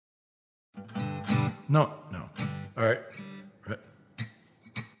No. All right.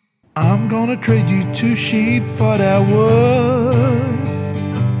 I'm gonna trade you 2 sheep for that wood.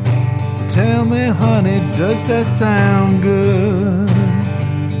 Tell me, honey, does that sound good?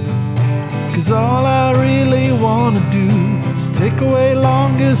 'Cause all I really wanna do is take away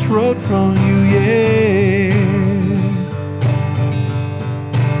longest road from you, yeah.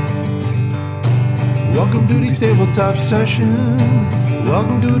 Welcome to these tabletop sessions.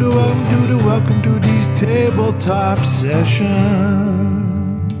 Welcome to these tabletop sessions.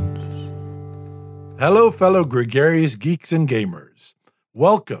 Hello, fellow gregarious geeks and gamers.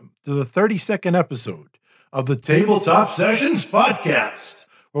 Welcome to the 32nd episode of the Tabletop Sessions podcast,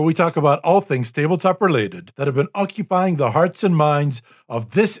 where we talk about all things tabletop related that have been occupying the hearts and minds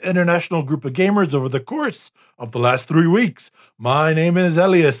of this international group of gamers over the course of the last 3 weeks. My name is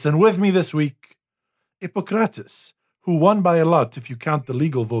Elias, and with me this week, Hippocrates, who won by a lot if you count the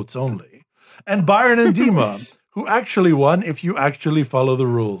legal votes only, and Byron and Dima, who actually won if you actually follow the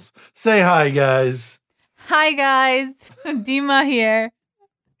rules. Say hi, guys. Hi, guys. Dima here.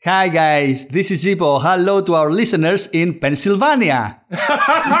 Hi, guys. This is Zipo. Hello to our listeners in Pennsylvania.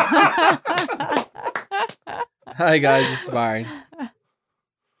 Hi, guys. It's Byron.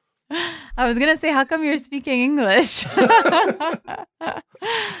 I was going to say, how come you're speaking English?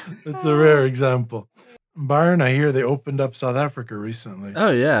 It's a rare example. Byron, I hear they opened up South Africa recently.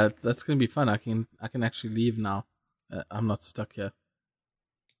 Oh yeah, that's gonna be fun. I can actually leave now. I'm not stuck here.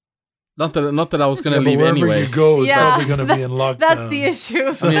 Not that I was gonna leave wherever anyway. You go is probably gonna be in lockdown. That's the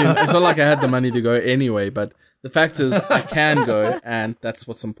issue. I mean, it's not like I had the money to go anyway. But the fact is, I can go, and that's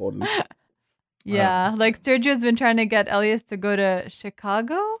what's important. Yeah, like Sergio's been trying to get Elias to go to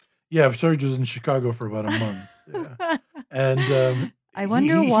Chicago. Yeah, Sergio's in Chicago for about a month. Yeah. And I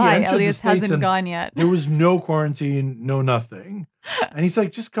wonder why Elias hasn't gone yet. There was no quarantine, no nothing. And he's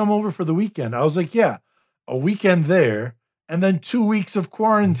like, just come over for the weekend. I was like, yeah, a weekend there, and then 2 weeks of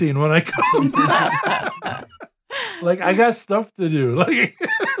quarantine when I come back. Like, I got stuff to do. Like,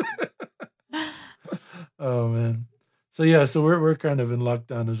 oh, man. So, yeah, so we're kind of in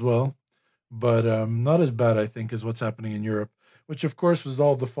lockdown as well. But not as bad, I think, as what's happening in Europe, which, of course, was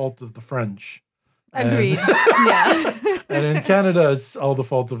all the fault of the French. Agreed. Yeah. And in Canada, it's all the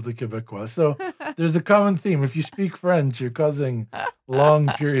fault of the Quebecois. So there's a common theme. If you speak French, you're causing long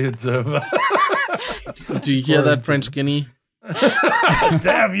periods of... Do you hear that, French Guinea?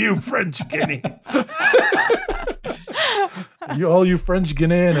 Damn you, French Guinea. All you French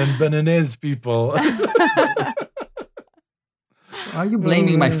Guinean and Beninese people. Are you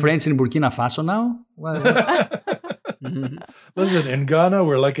blaming my friends in Burkina Faso now? Listen, in Ghana,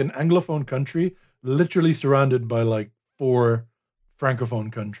 we're like an Anglophone country, literally surrounded by like 4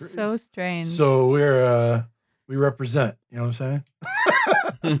 Francophone countries. So strange. So we represent, you know what I'm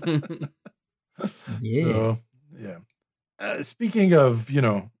saying? Yeah. So, yeah. Speaking of,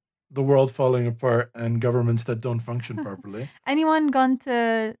 the world falling apart and governments that don't function properly. Anyone been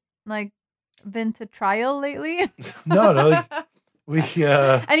to trial lately? No, like we.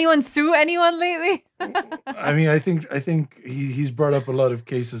 Anyone sue anyone lately? I mean, I think he's brought up a lot of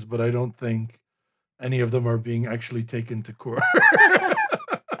cases, but I don't think any of them are being actually taken to court.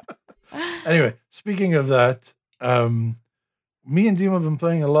 Anyway, speaking of that, me and Dima have been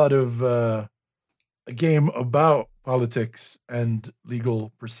playing a lot of a game about politics and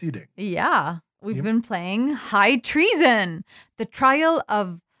legal proceeding. Yeah, we've been playing High Treason, the trial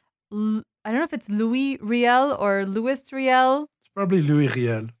of, I don't know if it's Louis Riel or Louis Riel. It's probably Louis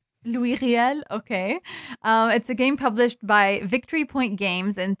Riel. Louis Riel, okay. It's a game published by Victory Point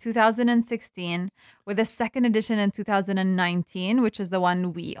Games in 2016 with a second edition in 2019, which is the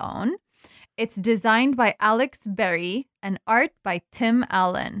one we own. It's designed by Alex Berry and art by Tim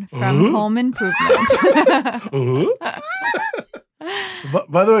Allen from Home Improvement.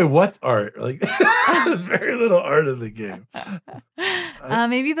 By the way, what art? Like, there's very little art in the game.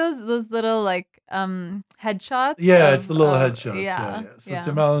 Maybe those little like headshots. Yeah, it's the little headshots. Yeah. So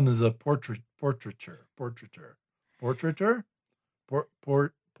Tim Allen is a portraiture.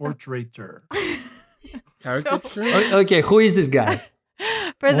 Caricature? Okay, who is this guy?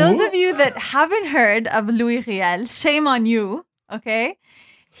 For those of you that haven't heard of Louis Riel, shame on you, okay?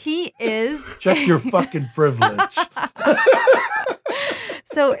 He is... Check your fucking privilege.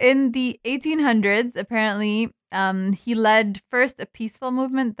 So in the 1800s, apparently, he led first a peaceful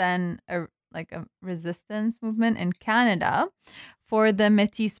movement, then a resistance movement in Canada for the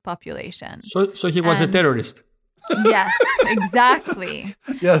Métis population. So he was a terrorist. Yes, exactly.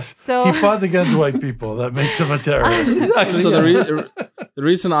 Yes. So he fought against white people. That makes him a terrorist. Exactly. So the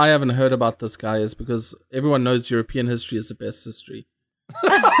reason I haven't heard about this guy is because everyone knows European history is the best history.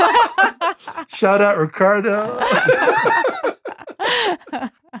 Shout out Ricardo.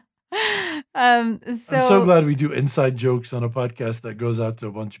 So I'm so glad we do inside jokes on a podcast that goes out to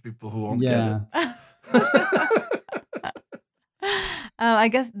a bunch of people who won't get it. I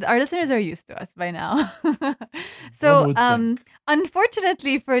guess our listeners are used to us by now. One So, would think.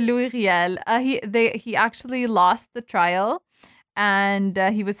 unfortunately for Louis Riel, he actually lost the trial, and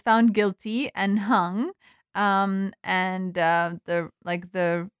he was found guilty and hung. And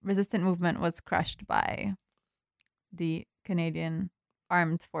the resistant movement was crushed by the Canadian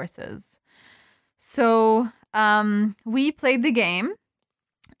Armed Forces. So, we played the game,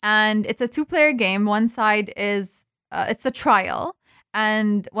 and it's a 2-player game. One side is it's the trial,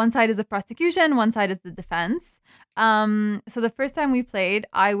 and one side is the prosecution, one side is the defense. So the first time we played,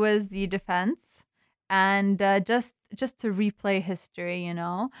 I was the defense, and just to replay history,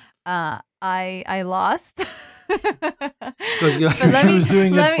 I lost. Because you- But She was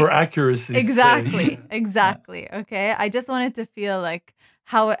doing it for accuracy. Exactly. Okay, I just wanted to feel like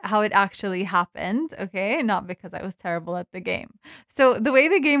how it actually happened. Okay, not because I was terrible at the game. So the way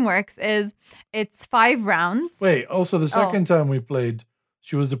the game works is it's 5 rounds. Wait, also the second time we played,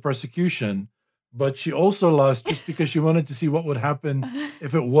 she was the prosecution, but she also lost just because she wanted to see what would happen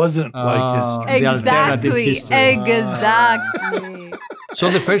if it wasn't like history. The alternative Exactly. history. Exactly. So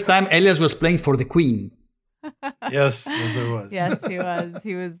the first time Elias was playing for the Queen. Yes, it was. Yes, he was.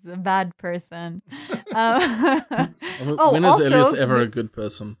 He was a bad person. When is Elias also, ever a good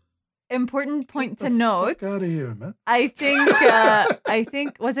person? Important point to Get the note. fuck out of here, man. I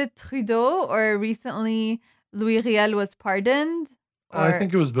think was it Trudeau, or recently Louis Riel was pardoned? I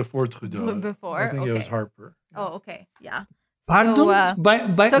think it was before Trudeau. Before? I think it was Okay. Harper. Oh, okay, yeah. Pardon? So,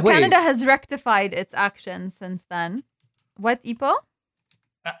 Wait. Canada has rectified its actions since then. What, Ipo?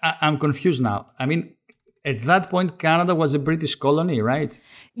 I'm confused now. I mean, at that point, Canada was a British colony, right?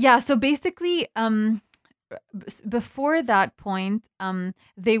 Yeah. So basically, before that point,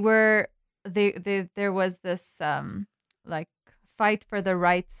 there was this like fight for the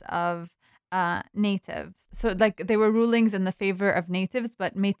rights of natives. So like there were rulings in the favor of natives,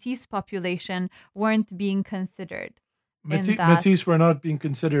 but Métis population weren't being considered. Métis were not being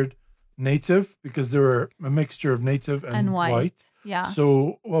considered native because they were a mixture of native and white. Yeah.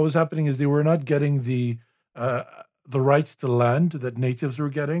 So what was happening is they were not getting the rights to land that natives were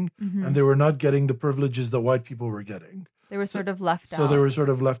getting, and they were not getting the privileges that white people were getting. They were sort of left out. So they were sort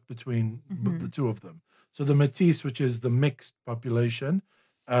of left between the two of them. So the Métis, which is the mixed population,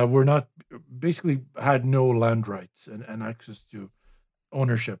 were not basically had no land rights and access to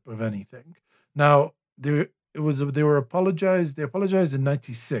ownership of anything. Now they apologized. They apologized in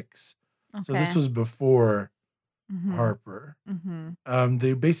 '96. Okay. So this was before Harper.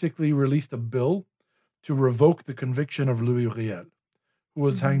 They basically released a bill to revoke the conviction of Louis Riel, who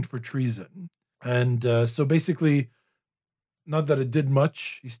was hanged for treason. And so basically, not that it did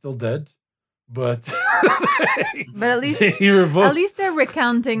much. He's still dead, but But at least he revoked. At least they're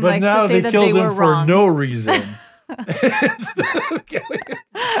recounting, But like, now to say they that killed they him were for wrong. no reason. Instead of killing him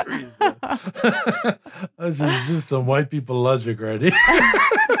for treason. This is some white people logic right here.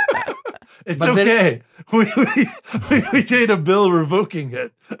 It's But then- okay. We made a bill revoking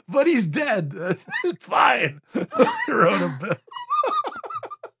it, but he's dead. It's fine. We wrote a bill.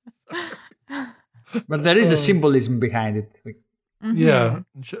 But there is a symbolism behind it. Like, Yeah,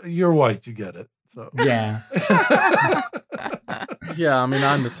 you're white. You get it. So yeah. Yeah, I mean,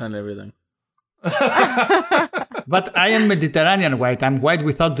 I understand everything. But I am Mediterranean white. I'm white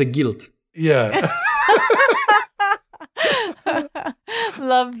without the guilt. yeah.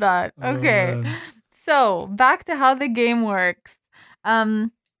 Love that. Okay. man. So back to how the game works.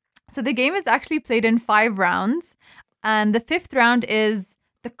 So the game is actually played in 5 rounds, and the 5th round is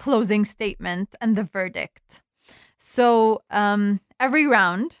the closing statement and the verdict. So every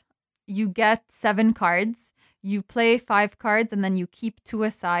round you get 7 cards. You play 5 cards, and then you keep 2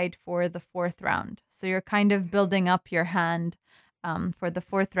 aside for the 4th round. So you're kind of building up your hand for the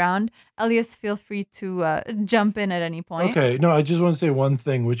 4th round. Elias, feel free to jump in at any point. Okay. No, I just want to say one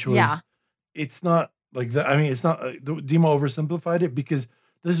thing, which was, it's not like that. I mean, it's not. Dima oversimplified it because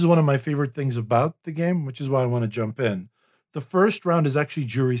this is one of my favorite things about the game, which is why I want to jump in. The first round is actually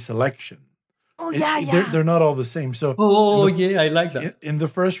jury selection. Oh, They're not all the same. So Oh, in the- yeah, I like that. in the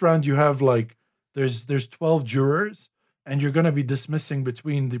first round, you have like there's 12 jurors, and you're going to be dismissing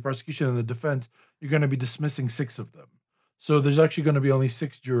between the prosecution and the defense. You're going to be dismissing 6 of them. So there's actually going to be only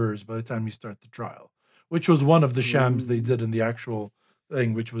 6 jurors by the time you start the trial, which was one of the shams they did in the actual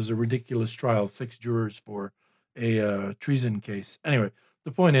thing, which was a ridiculous trial, 6 jurors for a treason case. Anyway,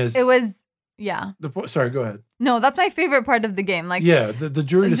 the point is, It was Yeah. Sorry, go ahead. No, that's my favorite part of the game. Like, Yeah, the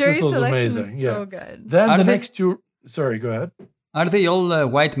jury dismissal is selection amazing. is Yeah. so good. Then Are the they- next two. Sorry, go ahead. Are they all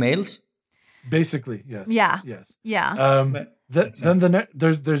white males? Basically, yes. Yeah. Yes. Yeah. But- Then makes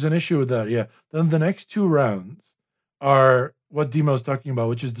sense. there's an issue with that. Yeah. Then the next two rounds are what Dima was talking about,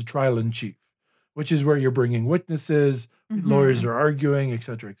 which is the trial in chief, which is where you're bringing witnesses, lawyers are arguing,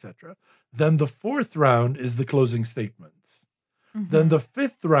 etc., etc. Then the fourth round is the closing statements. Then the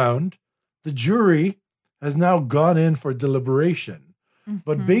fifth round, the jury has now gone in for deliberation.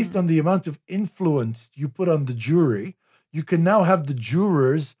 But based on the amount of influence you put on the jury, you can now have the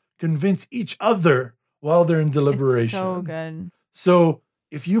jurors convince each other while they're in deliberation. It's so good. So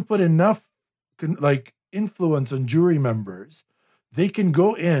if you put enough influence on jury members, they can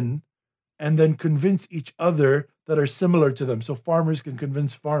go in and then convince each other that are similar to them. So farmers can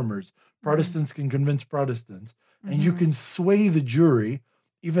convince farmers, Protestants can convince Protestants, and you can sway the jury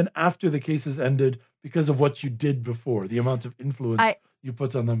even after the case is ended because of what you did before, the amount of influence you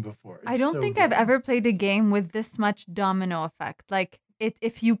put on them before. I don't think I've ever played a game with this much domino effect. Like,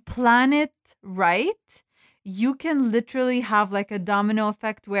 if you plan it right, you can literally have like a domino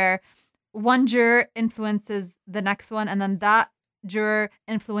effect where one juror influences the next one, and then that juror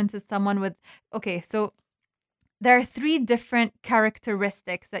influences someone with. Okay, so there are 3 different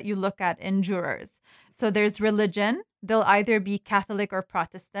characteristics that you look at in jurors. So there's religion. They'll either be Catholic or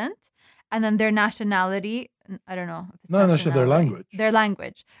Protestant. And then their nationality. I don't know. If it's No, their nationality. language. Their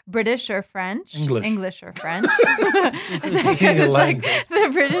language. British or French. English. Or French. It's like the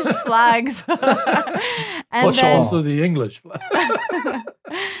British flags. And For then, sure. Also the English flag.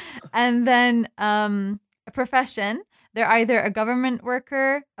 and then a profession. They're either a government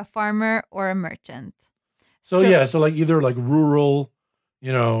worker, a farmer, or a merchant. So like either like rural,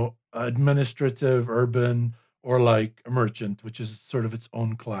 administrative, urban, or like a merchant, which is sort of its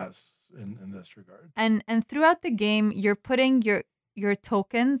own class in this regard. And throughout the game, you're putting your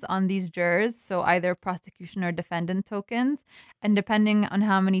tokens on these jurors, so either prosecution or defendant tokens, and depending on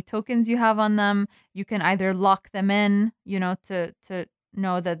how many tokens you have on them, you can either lock them in, to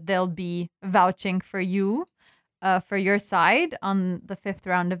know that they'll be vouching for you, for your side on the 5th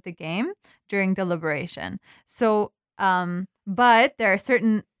round of the game during deliberation. So, but there are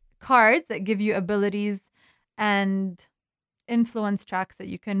certain cards that give you abilities and influence tracks that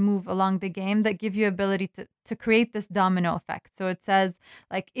you can move along the game that give you ability to create this domino effect. So it says,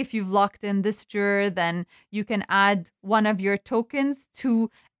 like, if you've locked in this juror, then you can add one of your tokens to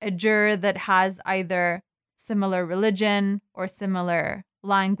a juror that has either similar religion or similar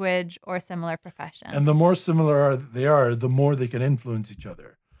language or similar profession. And the more similar they are, the more they can influence each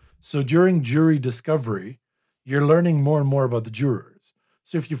other. So during jury discovery, you're learning more and more about the jurors.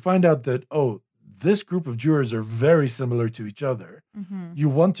 So if you find out that, this group of jurors are very similar to each other, you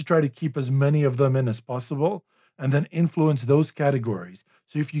want to try to keep as many of them in as possible and then influence those categories.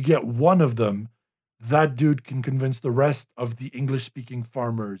 So if you get one of them, that dude can convince the rest of the English-speaking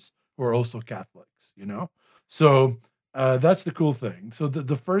farmers who are also Catholics, So that's the cool thing. So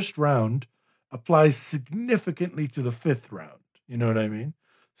the first round applies significantly to the 5th round. You know what I mean?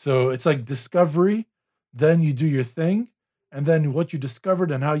 So it's like discovery, then you do your thing, and then what you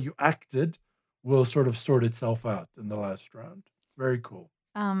discovered and how you acted will sort of sort itself out in the last round. Very cool.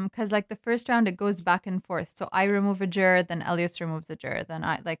 Because like the first round, it goes back and forth. So I remove a juror, then Elias removes a juror, then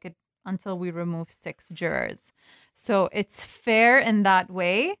I like it until we remove 6 jurors. So it's fair in that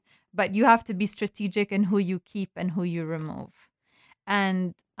way, but you have to be strategic in who you keep and who you remove.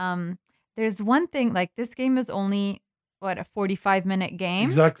 And there's one thing, like this game is only a 45-minute game.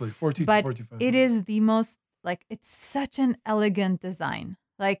 Exactly, 40 but to 45. It is the most it's such an elegant design.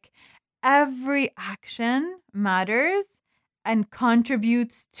 Like every action matters and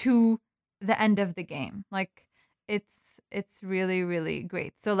contributes to the end of the game. Like it's really, really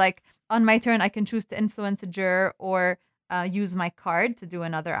great. So like on my turn, I can choose to influence a juror or use my card to do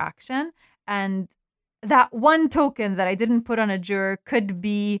another action. And that one token that I didn't put on a juror could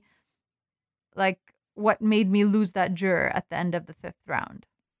be like what made me lose that juror at the end of the 5th round.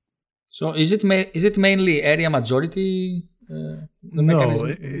 So is it mainly area majority? No,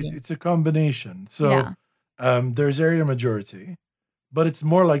 it's a combination. So there's area majority, but it's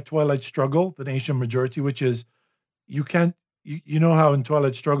more like Twilight Struggle than Asian majority, which is you know how in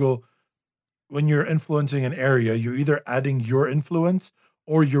Twilight Struggle, when you're influencing an area, you're either adding your influence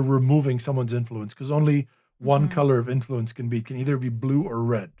or you're removing someone's influence, because only one color of influence can either be blue or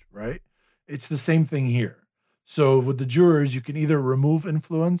red, right? It's the same thing here. So with the jurors, you can either remove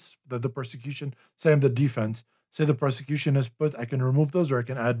influence that the prosecution, say I'm the defense, say the prosecution has put, I can remove those or I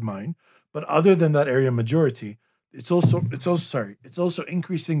can add mine. But other than that area majority, it's also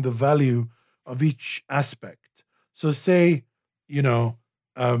increasing the value of each aspect. So say, you know,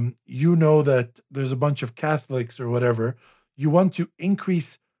 that there's a bunch of Catholics or whatever. You want to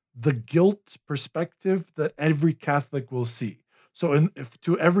increase the guilt perspective that every Catholic will see. So, if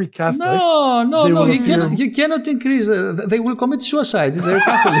to every Catholic, No. they will You cannot increase. They will commit suicide. They're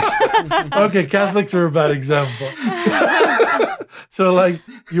Catholics. Okay, Catholics are a bad example. So, like,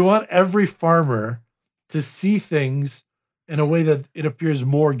 you want every farmer to see things in a way that it appears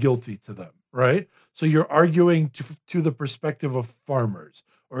more guilty to them, right? So you're arguing to the perspective of farmers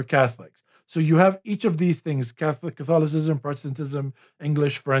or Catholics. So you have each of these things: Catholicism, Protestantism,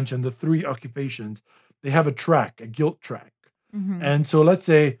 English, French, and the three occupations. They have a track, a guilt track. Mm-hmm. And so let's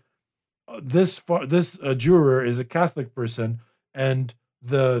say this juror is a Catholic person, and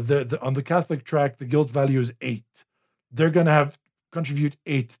the on the Catholic track, the guilt value is 8. They're gonna have contribute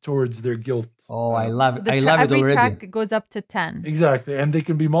 8 towards their guilt. Oh, I love it. I Every love it already. track goes up to 10. Exactly, and they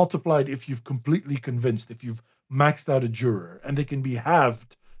can be multiplied if you've completely convinced, if you've maxed out a juror, and they can be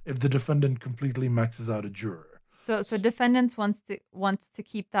halved if the defendant completely maxes out a juror. So defendants wants to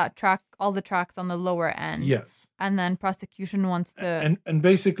keep that track, all the tracks on the lower end. Yes. And then prosecution wants to And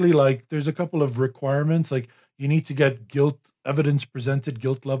basically, like, there's a couple of requirements. Like, you need to get guilt evidence presented,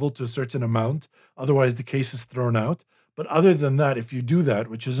 guilt level to a certain amount. Otherwise, the case is thrown out. But other than that, if you do that,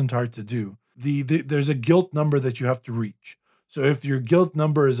 which isn't hard to do, there's a guilt number that you have to reach. So if your guilt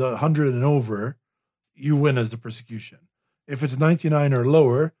number is 100 and over, you win as the prosecution. If it's 99 or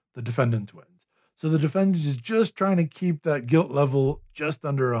lower, the defendant wins. So the defendant is just trying to keep that guilt level just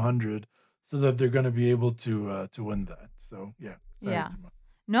under 100, so that they're going to be able to win that. So yeah. Sorry, Yeah. Jima.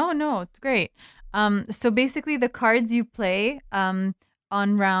 No, it's great. So basically, the cards you play on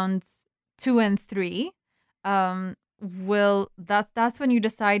rounds 2 and 3 that's when you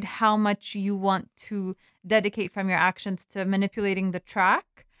decide how much you want to dedicate from your actions to manipulating the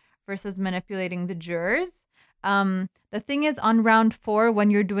track versus manipulating the jurors. The thing is, on round 4,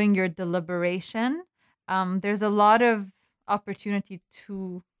 when you're doing your deliberation, there's a lot of opportunity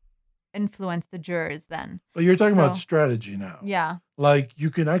to influence the jurors then. But you're talking about So- strategy now. Yeah, Like, you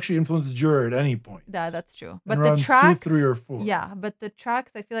can actually influence the juror at any point. that's true. In But the rounds tracks, 2, 3, or 4. yeah, but the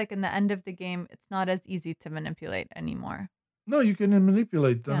tracks, I feel like in the end of the game, it's not as easy to manipulate anymore. No, you can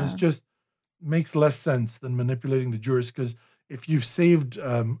manipulate them. It's Yeah. just makes less sense than manipulating the jurors, because if you've saved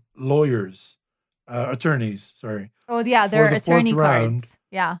attorneys, sorry, Oh, yeah, For they're the fourth attorney round, cards.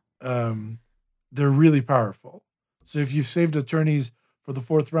 Yeah. they're really powerful. So if you've saved attorneys for the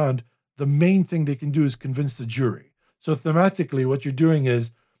 4th round, the main thing they can do is convince the jury. So thematically, what you're doing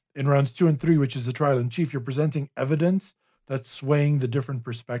is, in rounds 2 and 3, which is the trial in chief, you're presenting evidence that's swaying the different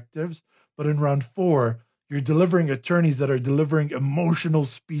perspectives. But in round 4, you're delivering attorneys that are delivering emotional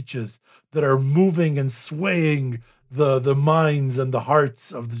speeches that are moving and swaying the minds and the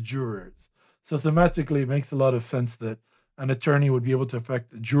hearts of the jurors. So thematically, it makes a lot of sense that an attorney would be able to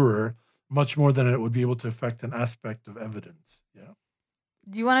affect a juror much more than it would be able to affect an aspect of evidence. Yeah.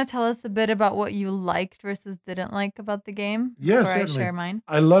 Do you want to tell us a bit about what you liked versus didn't like about the game? Yeah, before certainly. I share mine.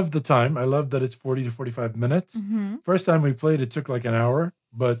 I love the time. I love that it's 40 to 45 minutes. Mm-hmm. First time we played, it took like an hour,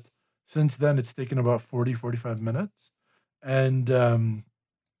 but since then it's taken about 40, 45 minutes. And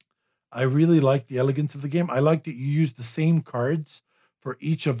I really like the elegance of the game. I like that you use the same cards for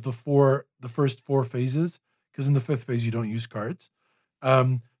each of the first 4 phases, because in the 5th phase, you don't use cards.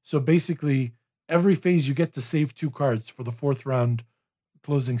 So basically, every phase you get to save 2 cards for the 4th round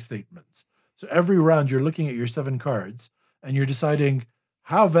closing statements. So every round you're looking at your 7 cards and you're deciding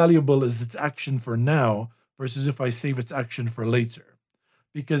how valuable is its action for now versus if I save its action for later,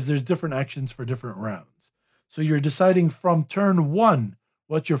 because there's different actions for different rounds. So you're deciding from turn 1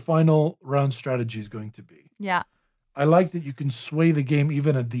 what your final round strategy is going to be. Yeah. I like that you can sway the game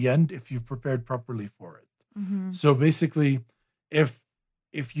even at the end if you've prepared properly for it. Mm-hmm. So basically, if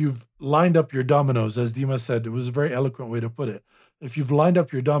you've lined up your dominoes, as Dima said, it was a very eloquent way to put it. If you've lined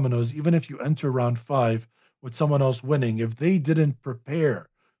up your dominoes, even if you enter round 5 with someone else winning, if they didn't prepare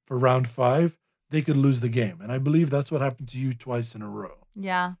for round 5, they could lose the game. And I believe that's what happened to you twice in a row.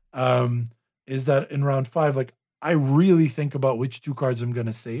 Yeah. Is that in round 5, like, I really think about which 2 cards I'm going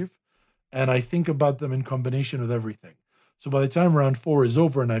to save, and I think about them in combination with everything. So by the time round 4 is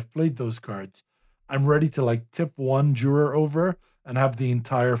over and I've played those cards, I'm ready to, like, tip one juror over and have the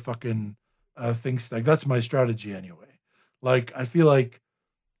entire fucking thing stack. That's my strategy anyway. Like, I feel like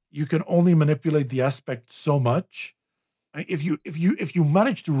you can only manipulate the aspect so much. If you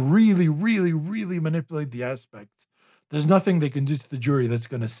manage to really, really, really manipulate the aspects, there's nothing they can do to the jury that's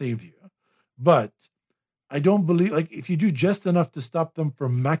going to save you. But I don't believe, like, if you do just enough to stop them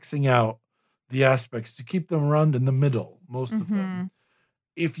from maxing out the aspects, to keep them around in the middle, most of them,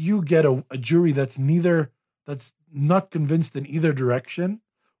 if you get a jury that's not convinced in either direction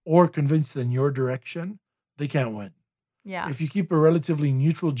or convinced in your direction, they can't win. Yeah. If you keep a relatively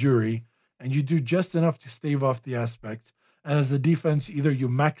neutral jury and you do just enough to stave off the aspects, and as the defense, either you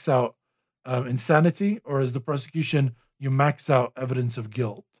max out insanity, or as the prosecution, you max out evidence of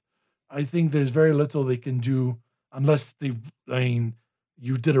guilt, I think there's very little they can do unless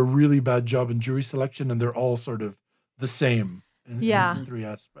you did a really bad job in jury selection and they're all sort of the same in three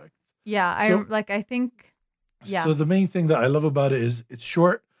aspects. Yeah, I think. Yeah. So the main thing that I love about it is it's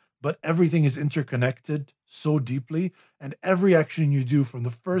short, but everything is interconnected so deeply, and every action you do from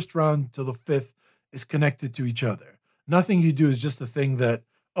the first round to the fifth is connected to each other. Nothing you do is just a thing that,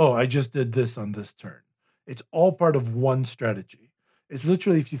 oh, I just did this on this turn. It's all part of one strategy. It's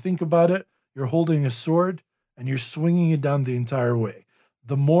literally, if you think about it, you're holding a sword and you're swinging it down the entire way.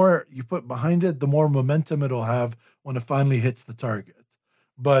 The more you put behind it, the more momentum it'll have when it finally hits the target.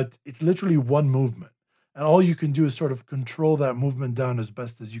 But it's literally one movement. And all you can do is sort of control that movement down as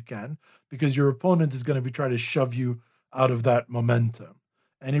best as you can, because your opponent is going to be trying to shove you out of that momentum.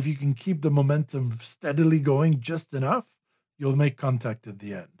 And if you can keep the momentum steadily going just enough, you'll make contact at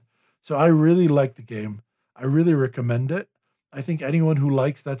the end. So I really like the game. I really recommend it. I think anyone who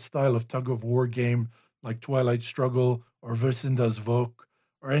likes that style of tug of war game, like Twilight Struggle or Versinda's Vogue,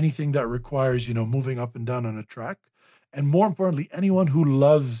 or anything that requires, moving up and down on a track, and more importantly, anyone who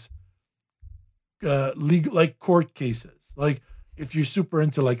loves legal, like court cases, like if you're super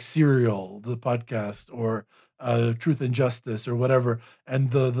into like Serial, the podcast, or Truth and Justice or whatever,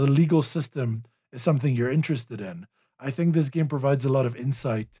 and the legal system is something you're interested in, I think this game provides a lot of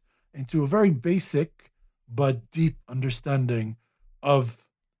insight into a very basic but deep understanding of.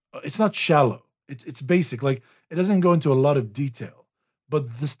 It's not shallow. It's basic. Like, it doesn't go into a lot of detail,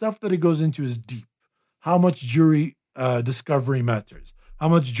 but the stuff that it goes into is deep. How much jury discovery matters. How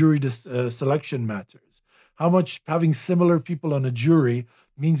much jury selection matters. How much having similar people on a jury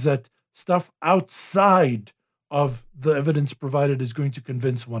means that stuff outside of the evidence provided is going to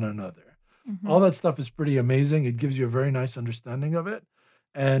convince one another. Mm-hmm. All that stuff is pretty amazing. It gives you a very nice understanding of it.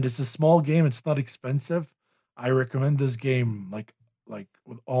 And it's a small game. It's not expensive. I recommend this game like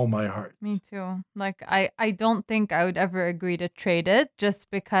with all my heart. Me too. Like, I don't think I would ever agree to trade it, just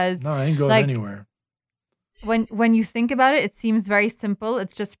because. No, I ain't going anywhere. When you think about it, it seems very simple.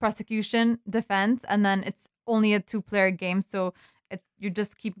 It's just prosecution, defense, and then it's only a 2-player game. So you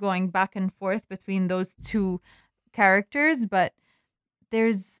just keep going back and forth between those two characters. But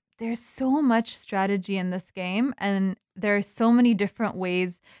there's so much strategy in this game, and there are so many different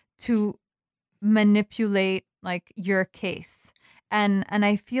ways to manipulate like your case. And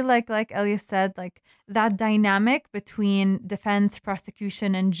I feel like Elias said, like that dynamic between defense,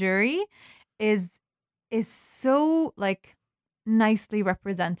 prosecution, and jury is so like nicely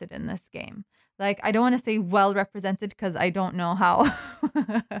represented in this game. Like, I don't want to say well represented because I don't know how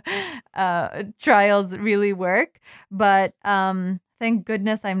trials really work, but thank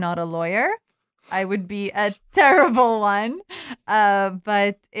goodness I'm not a lawyer. I would be a terrible one.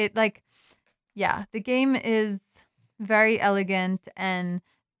 But the game is very elegant, and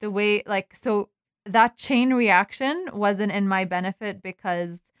the way so that chain reaction wasn't in my benefit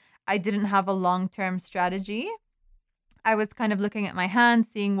because I didn't have a long-term strategy. I was kind of looking at my hand,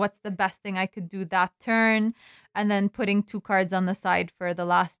 seeing what's the best thing I could do that turn, and then putting 2 cards on the side for the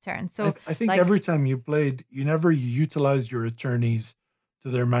last turn. So I think every time you played, you never utilized your attorneys to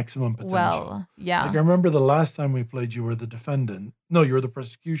their maximum potential. Well, yeah. Like, I remember the last time we played, you were the defendant. No, you were the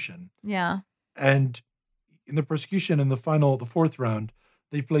prosecution. Yeah. And in the prosecution, in the 4th round,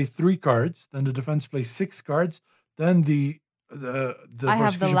 they play 3 cards. Then the defense plays 6 cards. Then the I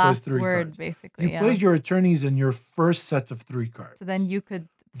have the last plays 3 word, cards. basically. You played your attorneys in your first set of 3 cards. So then you could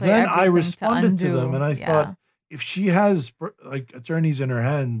play Then I responded to them, and I thought, if she has like attorneys in her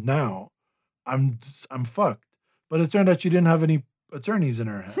hand now, I'm fucked. But it turned out she didn't have any attorneys in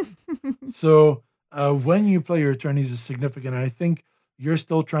her hand. So when you play your attorneys is significant. And I think you're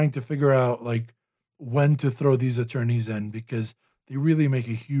still trying to figure out like when to throw these attorneys in, because they really make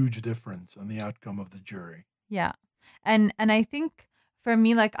a huge difference on the outcome of the jury. Yeah. And I think for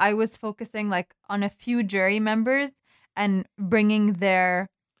me, like, I was focusing like on a few jury members and bringing their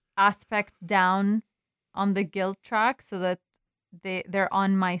aspects down on the guilt track so that they're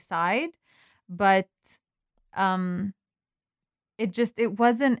on my side. But it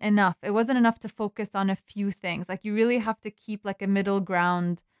wasn't enough. It wasn't enough to focus on a few things. Like, you really have to keep like a middle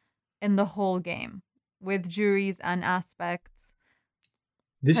ground in the whole game with juries and aspects.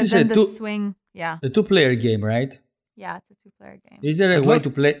 This and is then a a 2-player game, right? Yeah, it's a 2-player game. Is there a way to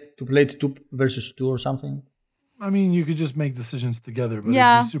play it 2 versus 2 or something? I mean, you could just make decisions together, but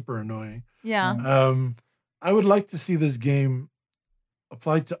Yeah. it'd be super annoying. Yeah. I would like to see this game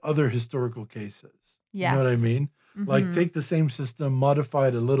applied to other historical cases. You know what I Yes. mean? Like Mhm. take the same system, modify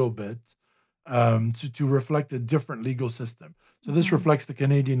it a little bit to reflect a different legal system. So this Mhm. reflects the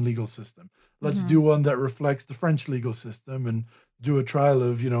Canadian legal system. Let's Mhm. do one that reflects the French legal system and do a trial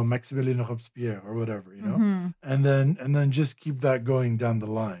of, Maximilien Robespierre or whatever, Mhm. and then just keep that going down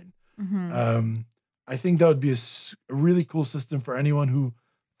the line. Mhm. I think that would be a really cool system for anyone who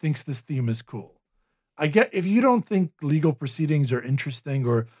thinks this theme is cool. I get if you don't think legal proceedings are interesting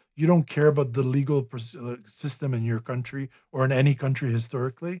or you don't care about the legal system in your country or in any country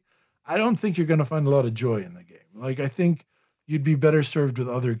historically, I don't think you're going to find a lot of joy in the game. Like, I think you'd be better served with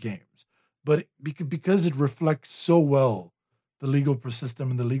other games. But because it reflects so well the legal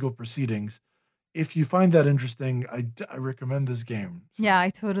system and the legal proceedings, if you find that interesting, I recommend this game. So- Yeah, I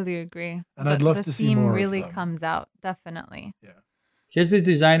totally agree. And I'd love the to see theme more of really them. comes out, definitely. Yeah. Has this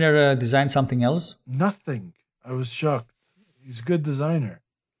designer designed something else? Nothing. I was shocked. He's a good designer.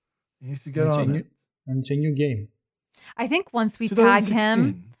 He needs to get It's a on new- it. And it's a new game. I think once we tag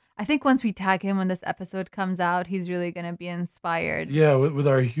him, 2016. when this episode comes out, he's really going to be inspired. Yeah, with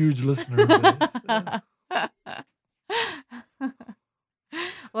our huge listener base. Yeah.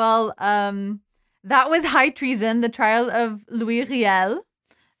 Well, that was High Treason, the trial of Louis Riel.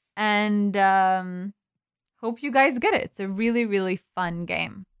 And hope you guys get it. It's a really, really fun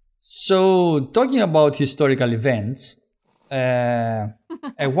game. So, talking about historical events, a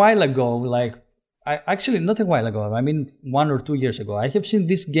while ago, not a while ago, I mean 1 or 2 years ago, I have seen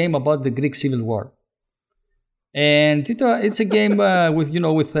this game about the Greek Civil War. And it's a game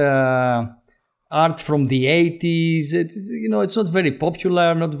with art from the 80s. It's not very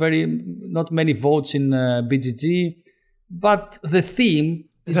popular, not many votes in BGG, but the theme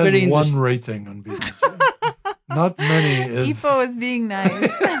It is has very one interesting. rating on BGG. Not many is. Ipo is being nice.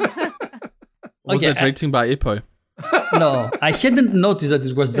 Was Okay, it rating by Ipo? No, I hadn't noticed that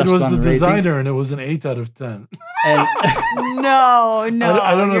it was It just was one the rating. designer, and it was an 8 out of 10. And No,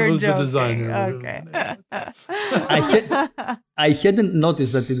 I don't know if you're it was the joking. designer, but it was Okay. I hadn't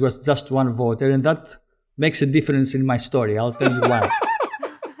noticed that it was just one voter, and that makes a difference in my story. I'll tell you why.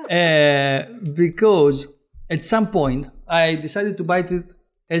 Because at some point, I decided to buy it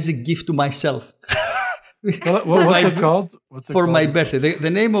as a gift to myself. What's it called? For my birthday. The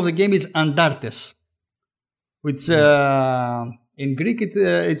name of the game is Andartes, which in Greek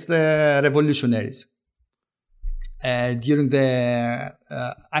it's the revolutionaries. During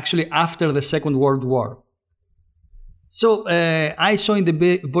actually after the Second World War. So I saw in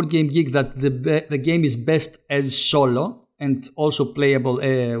the Board Game Geek that the game is best as solo and also playable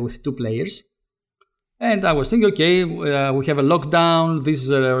with 2 players. And I was thinking, okay, we have a lockdown. This is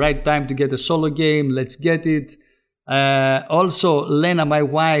the right time to get a solo game. Let's get it. Also, Lena, my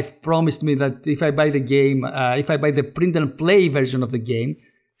wife, promised me that if I buy the game, if I buy the print and play version of the game,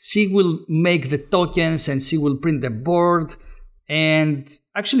 she will make the tokens and she will print the board. And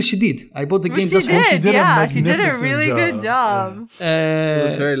actually, she did. I bought the game She just for did, she did a yeah. She did a magnificent really good job. It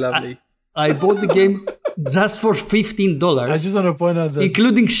was very lovely. I bought the game just for $15, I just want to point out that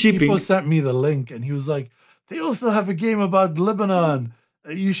including shipping. people sent me the link, and he was like, "They also have a game about Lebanon.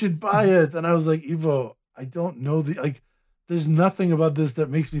 You should buy it." And I was like, "Ivo, I don't know there's nothing about this that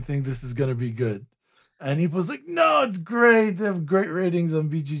makes me think this is gonna be good." And he was like, "No, it's great. They have great ratings on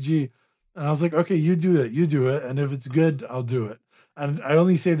BGG." And I was like, "Okay, you do it. And if it's good, I'll do it." And I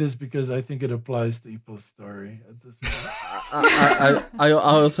only say this because I think it applies to Ipo's story at this point. I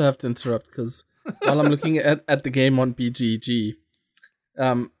also have to interrupt because while I'm looking at the game on BGG,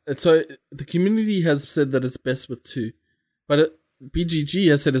 so the community has said that it's best with 2, but BGG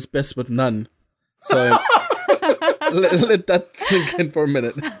has said it's best with none. So let that sink in for a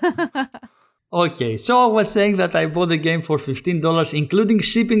minute. Okay, so I was saying that I bought the game for $15, including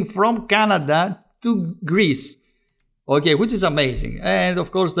shipping from Canada to Greece. Okay, which is amazing. And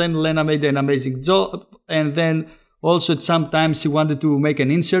of course, then Lena made an amazing job. And then also at some time she wanted to make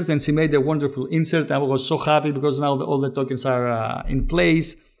an insert, and she made a wonderful insert. I was so happy because now all the tokens are in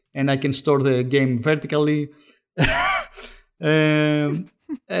place and I can store the game vertically.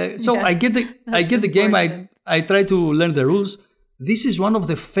 So Yeah, I get the game. important. I try to learn the rules. This is one of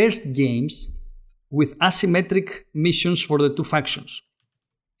the first games with asymmetric missions for the 2 factions,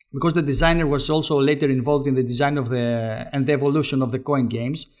 because the designer was also later involved in the design of and the evolution of the coin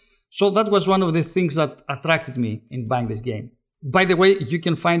games. So that was one of the things that attracted me in buying this game. By the way, you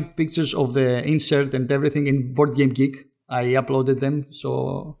can find pictures of the insert and everything in Board Game Geek. I uploaded them,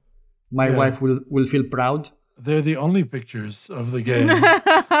 so my wife will feel proud. They're the only pictures of the game.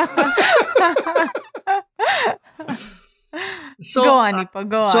 So, Go on, Ipo,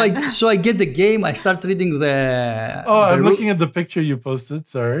 go on. So I get the game. I start reading the. I'm looking at the picture you posted.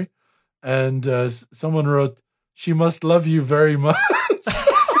 Sorry, and someone wrote, "She must love you very much."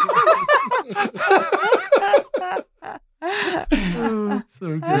 Oh,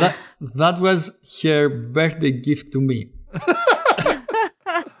 so good. That was her birthday gift to me.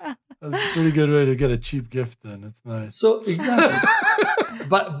 That's a pretty good way to get a cheap gift. Then it's nice. So exactly,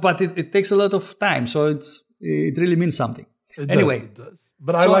 but it takes a lot of time. So it really means something. Anyway, it does.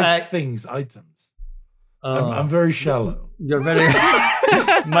 But I like things, items. I'm very shallow. You're very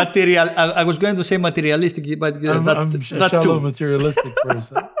material. I was going to say materialistic, but I'm a shallow, materialistic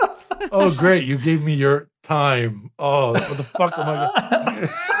person. Oh, great! You gave me your time. Oh, what the fuck am I?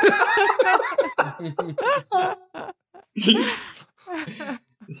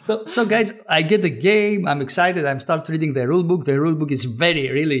 So guys, I get the game. I'm excited. I'm start reading the rulebook. The rulebook is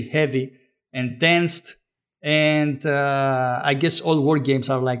really heavy and dense. And I guess all war games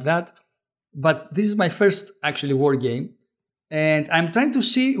are like that. But this is my first actually war game. And I'm trying to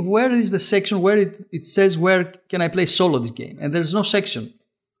see where is the section where it says where can I play solo this game. And there's no section.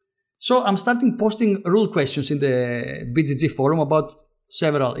 So I'm starting posting rule questions in the BGG forum about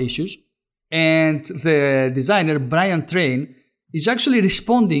several issues. And the designer, Brian Train, is actually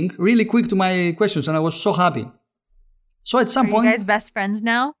responding really quick to my questions. And I was so happy. So at some point... you guys best friends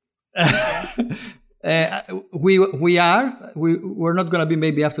now? We're not gonna be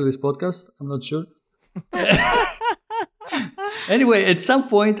maybe after this podcast. I'm not sure. Anyway, at some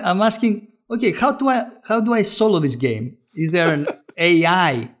point, I'm asking, okay, how do I solo this game? Is there an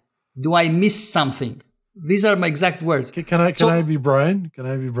AI? Do I miss something? These are my exact words. Can I be Brian? Can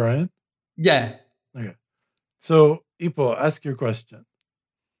I be Brian? Yeah. Okay. So Ipo, ask your question.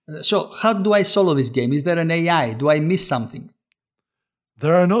 So how do I solo this game? Is there an AI? Do I miss something?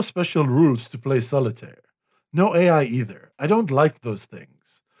 There are no special rules to play solitaire. No AI either. I don't like those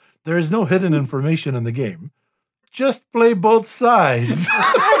things. There is no hidden information in the game. Just play both sides.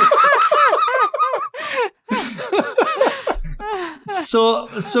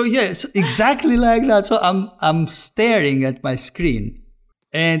 So yes, exactly like that. So I'm staring at my screen,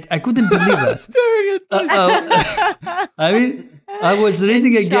 and I couldn't believe that. Staring at my I mean, I was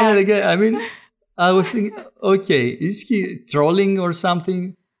reading again and again. I mean, I was thinking, okay, is he trolling or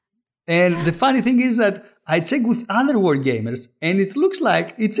something? And the funny thing is that I checked with other wargamers, and it looks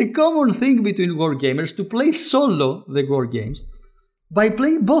like it's a common thing between wargamers to play solo the war games by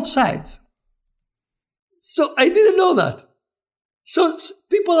playing both sides. So I didn't know that. So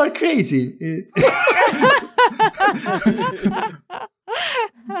people are crazy.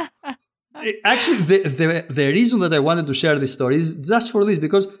 Actually, the reason that I wanted to share this story is just for this,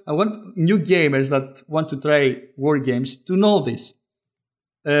 because I want new gamers that want to try war games to know this.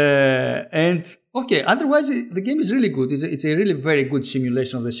 And okay, otherwise the game is really good. It's a really very good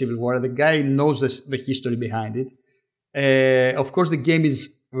simulation of the Civil War. The guy knows the history behind it. Of course, the game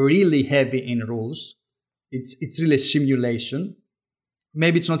is really heavy in rules. It's really a simulation.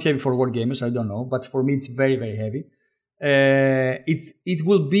 Maybe it's not heavy for war gamers, I don't know, but for me it's very, very heavy. It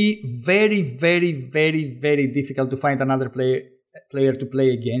will be very, very, very, very difficult to find another player to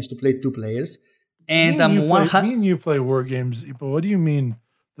play against, to play two players. And me and you play war games, Ipo. What do you mean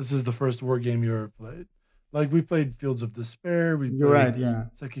this is the first war game you ever played? Like, we played Fields of Despair, we played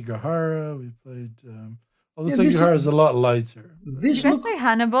Sekigahara, we played... Sekigahara is a lot lighter. You guys play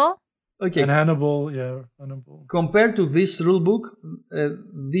Hannibal? Okay. And Hannibal, yeah, Hannibal. Compared to this rulebook,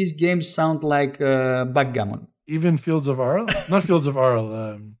 these games sound like backgammon. Even Fields of Arl? Not Fields of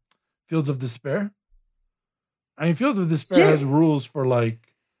Arl, Fields of Despair? I mean, Fields of Despair has rules for,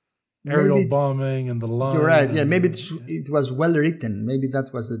 like, aerial bombing and the line. You're right, yeah. Maybe it was well written. Maybe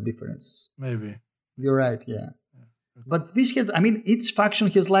that was the difference. Maybe. You're right, yeah. Okay. But this has, I mean, each faction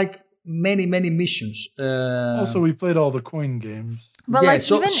has, like, many, many missions. Also, we played all the coin games. But yeah,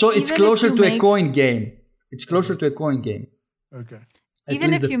 so it's closer to a coin game. It's closer to a coin game. Okay.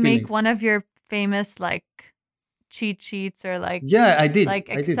 Even if you make one of your famous, like, cheat sheets or like I did like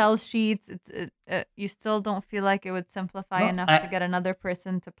Excel sheets, you still don't feel like it would simplify enough to get another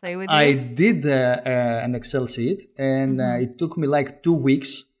person to play with you? I did an Excel sheet, and it took me like 2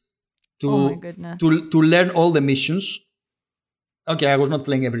 weeks to learn all the missions. Okay, I was not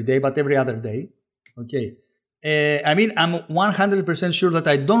playing every day, but every other day. Okay. I mean, I'm 100% sure that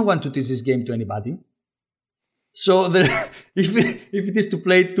I don't want to teach this game to anybody. So if it is to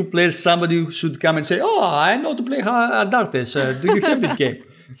play two players, somebody should come and say, "Oh, I know to play Dartes. Do you have this game?"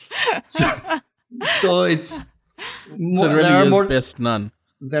 So it's more, so it really is best none.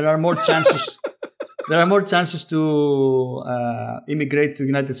 There are more chances. there are more chances to immigrate to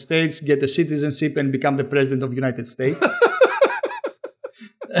United States, get a citizenship, and become the president of United States.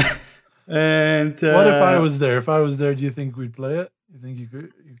 And what if I was there? If I was there, do you think we'd play it? You think you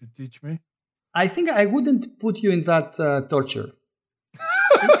could teach me? I think I wouldn't put you in that torture.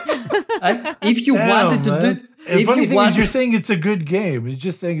 If you wanted to do, the funny thing is, you're saying it's a good game. You're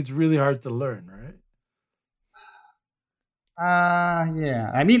just saying it's really hard to learn, right?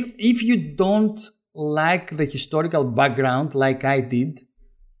 Yeah. I mean, if you don't like the historical background like I did,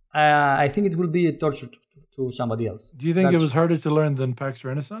 I think it will be a torture to somebody else. Do you think it was harder to learn than PAX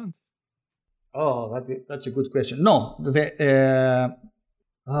Renaissance? Oh, that's a good question. No,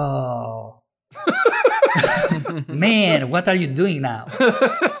 man, what are you doing now?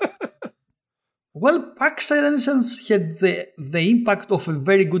 Well, PAX Renaissance had the impact of a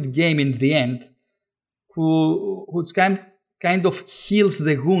very good game in the end, which kind of heals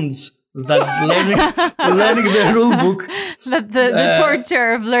the wounds that learning the rule book, the torture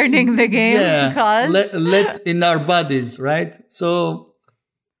of learning the game caused. Let in our bodies, right? So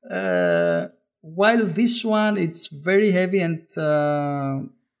while this one it's very heavy and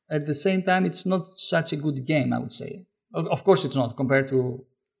at the same time it's not such a good game, I would say. Of course it's not compared to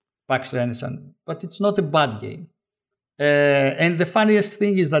PAX Renaissance, but it's not a bad game. And the funniest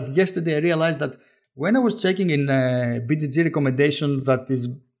thing is that yesterday I realized that when I was checking in BGG recommendation that is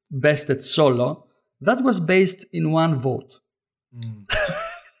best at solo, that was based in one vote.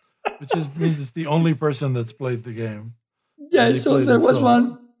 Which means it's the only person that's played the game. Yeah, so there was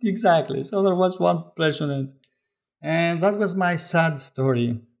one. Exactly. So there was one person, and that was my sad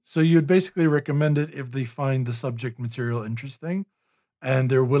story. So you'd basically recommend it if they find the subject material interesting and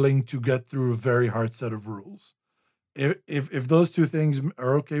they're willing to get through a very hard set of rules. If those two things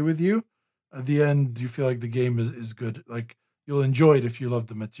are okay with you, at the end, do you feel like the game is good? Like you'll enjoy it if you love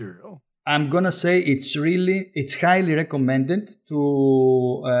the material. I'm gonna say it's highly recommended to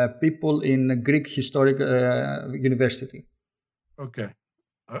people in Greek Historic University. Okay.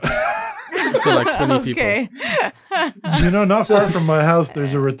 So like 20 people. Okay. Not far from my house,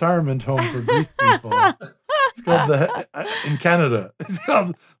 there's a retirement home for Greek people. It's called in Canada. It's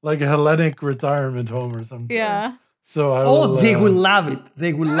called like a Hellenic retirement home or something. Yeah. So they will love it.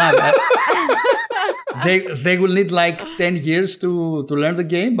 They will love it. They will need like 10 years to learn the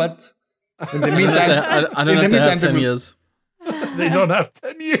game, but in the meantime, I don't know if they have 10 years. They don't have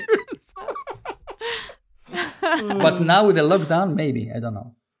 10 years. But now with the lockdown, maybe. I don't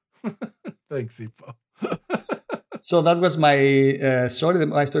know. Thanks, Ipo. So that was my story.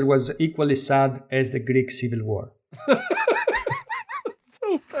 My story was equally sad as the Greek Civil War.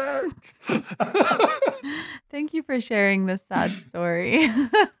 So bad. Thank you for sharing this sad story.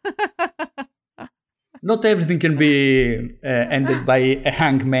 Not everything can be ended by a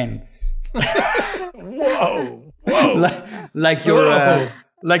hangman. Whoa. Like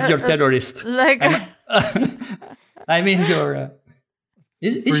your terrorist. I mean, your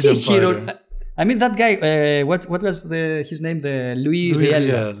is he a hero? I mean, that guy. What was his name? The Louis Riel.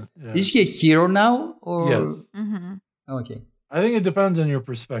 Yeah. Is he a hero now? Or? Yes. Mm-hmm. Okay. I think it depends on your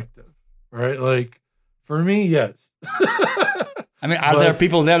perspective, right? Like, for me, yes. I mean, are there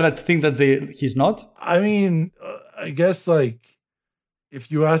people there that think that he's not? I mean, I guess like if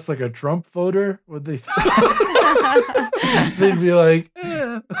you ask like a Trump voter, what they think, they'd be like,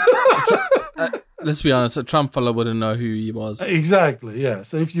 eh. Let's be honest, a Trump fellow wouldn't know who he was. Exactly, yeah.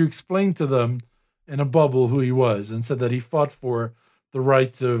 So if you explained to them in a bubble who he was and said that he fought for the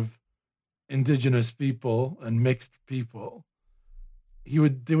rights of indigenous people and mixed people, they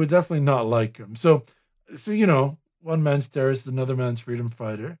would definitely not like him. So one man's terrorist, another man's freedom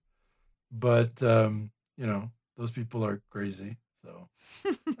fighter, but those people are crazy. So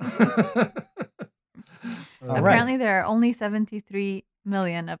apparently there are only 73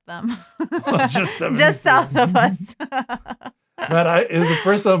 million of them. Just south of us. Man, it was the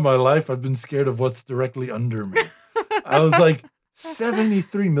first time in my life I've been scared of what's directly under me. I was like,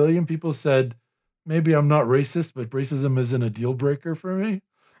 73 million people said, maybe I'm not racist, but racism isn't a deal breaker for me.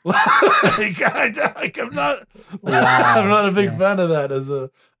 I'm not a big fan of that as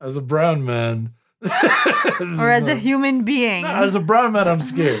a brown man. Or as a human being. No, as a brown man, I'm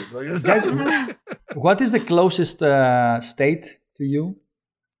scared. Guys, what is the closest state to you?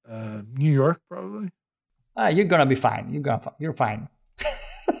 New York, probably. You're gonna be fine. You're fine.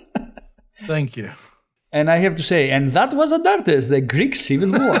 Thank you. And I have to say, and that was Adartes, the Greek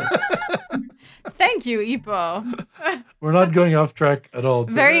Civil War. Thank you, Ipo. We're not going off track at all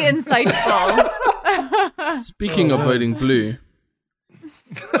today. Very insightful. Speaking of voting blue,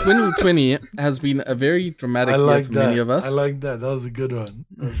 2020 has been a very dramatic year for many of us. I like that. That was a good one.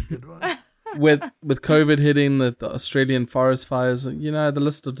 with COVID hitting, the Australian forest fires, the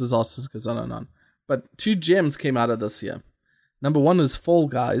list of disasters goes on and on. But 2 gems came out of this year. Number 1 is Fall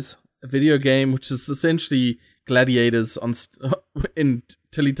Guys, a video game which is essentially gladiators in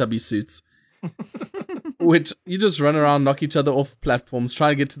Teletubby suits, which you just run around, knock each other off platforms, try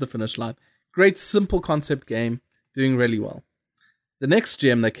to get to the finish line. Great, simple concept game, doing really well. The next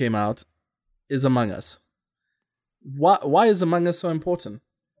gem that came out is Among Us. Why is Among Us so important?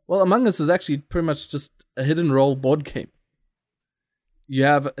 Well, Among Us is actually pretty much just a hidden role board game. You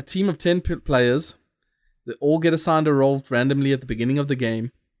have a team of 10 players that all get assigned a role randomly at the beginning of the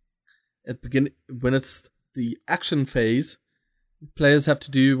game. When it's the action phase, players have to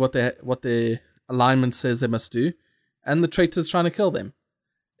do what their alignment says they must do, and the traitor's trying to kill them.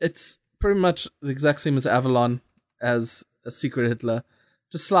 It's pretty much the exact same as Avalon, as a Secret Hitler,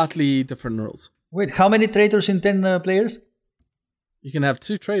 just slightly different rules. Wait, how many traitors in 10 players? You can have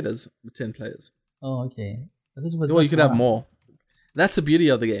 2 traders with 10 players. Oh, okay. You could have more. That's the beauty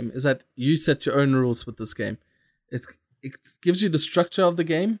of the game, is that you set your own rules with this game. It gives you the structure of the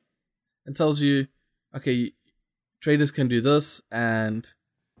game and tells you, okay, traders can do this and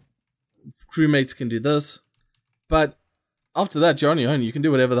crewmates can do this. But after that, you're on your own. You can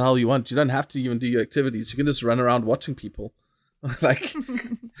do whatever the hell you want. You don't have to even do your activities. You can just run around watching people.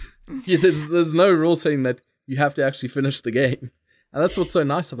 There's no rule saying that you have to actually finish the game. And that's what's so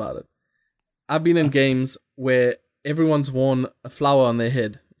nice about it. I've been in games where everyone's worn a flower on their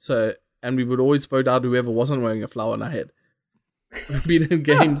head. And we would always vote out whoever wasn't wearing a flower on our head. We've been in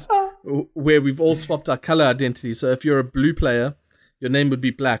games where we've all swapped our color identity. So if you're a blue player, your name would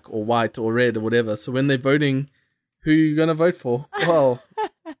be black or white or red or whatever. So when they're voting, who are you going to vote for? Well,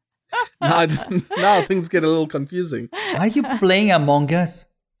 now things get a little confusing. Are you playing Among Us?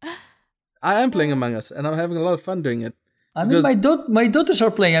 I am playing Among Us, and I'm having a lot of fun doing it. I mean, my daughters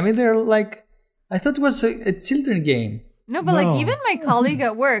are playing. I mean, they're like, I thought it was a children game. No, but like even my colleague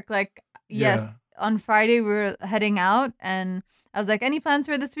at work, on Friday we were heading out, and I was like, "Any plans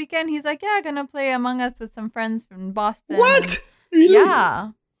for this weekend?" He's like, "Yeah, gonna play Among Us with some friends from Boston." What? Really?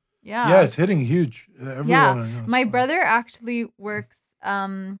 Yeah. Yeah, it's hitting huge. Everyone I know. My brother actually works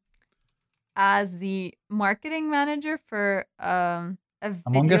as the marketing manager for a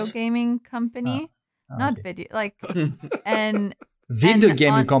video gaming company. Not okay. video, like and Video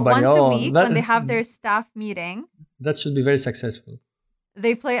gaming company. Once a week when they have their staff meeting, that should be very successful.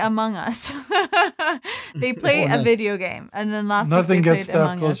 they play Among Us. They play a video game, and then last Nothing week they gets played staff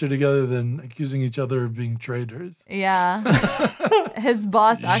Among closer Us. together than accusing each other of being traitors. Yeah, his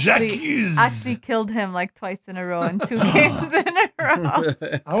boss actually J'accuse. killed him like twice in a row and 2 games in a row.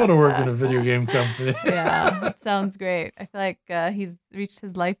 I want to work in a video game company. Yeah, it sounds great. I feel like he's reached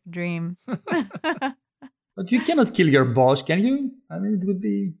his life dream. But you cannot kill your boss, can you? I mean, it would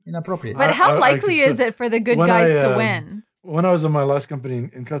be inappropriate. But how likely is it for the good guys to win? When I was in my last company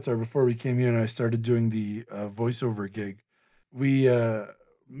in Qatar, before we came here and I started doing the voiceover gig, we,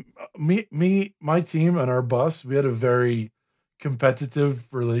 my team and our boss, we had a very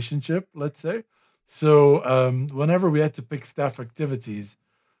competitive relationship, let's say. So whenever we had to pick staff activities,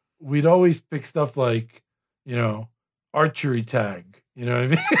 we'd always pick stuff like, archery tag, you know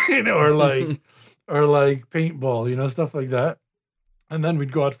what I mean? or like paintball, stuff like that. And then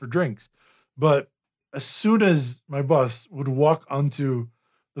we'd go out for drinks. But as soon as my boss would walk onto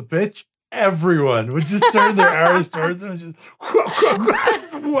the pitch, everyone would just turn their arrows towards him and just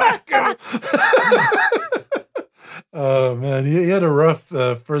whack him. Oh, man. He had a rough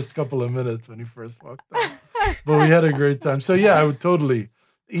first couple of minutes when he first walked on. But we had a great time. So, yeah, I would totally.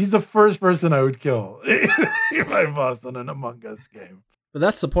 He's the first person I would kill. My boss on an Among Us game. But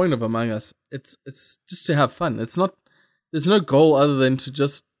that's the point of Among Us. It's just to have fun. There's no goal other than to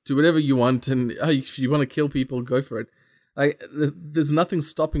just do whatever you want, and if you want to kill people, go for it. Like, there's nothing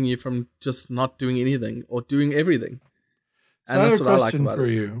stopping you from just not doing anything or doing everything. So And I that's have a what I like question about for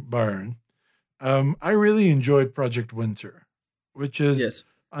it. you, Byron. I really enjoyed Project Winter, which is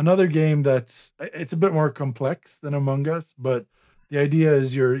another game it's a bit more complex than Among Us, but the idea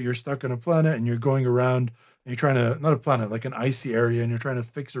is you're stuck on a planet and you're going around and you're trying to, not a planet, like an icy area, and you're trying to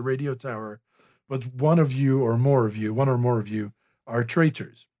fix a radio tower, but one or more of you are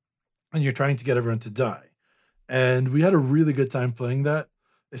traitors, and you're trying to get everyone to die. And we had a really good time playing that,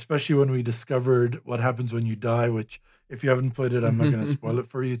 especially when we discovered what happens when you die, which if you haven't played it, I'm not going to spoil it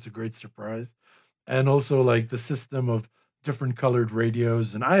for you. It's a great surprise. And also like the system of different colored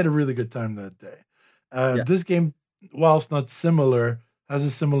radios. And I had a really good time that day. This game, whilst not similar, has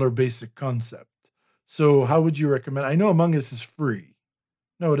a similar basic concept. So how would you recommend? I know Among Us is free.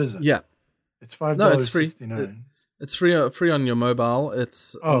 No, it isn't. Yeah. It's $5.69. No, it's free. It's free on your mobile.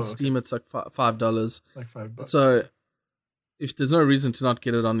 It's on okay. Steam. It's like $5. Like $5. So if there's no reason to not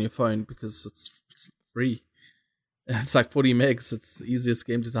get it on your phone because it's free. It's like 40 megs. It's the easiest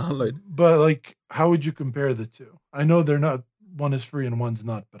game to download. But like, how would you compare the two? I know they're not. One is free and one's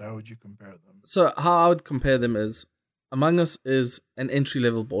not. But how would you compare them? So how I would compare them is Among Us is an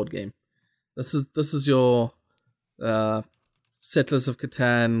entry-level board game. This is your Settlers of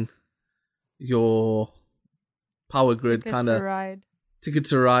Catan, your Power Grid kind of Ticket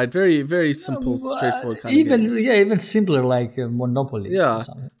to Ride. Very, very simple, straightforward kind of games. Even simpler like Monopoly. Yeah.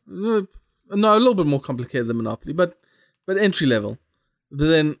 No, a little bit more complicated than Monopoly, but entry level. But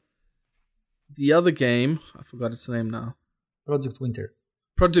then the other game, I forgot its name now. Project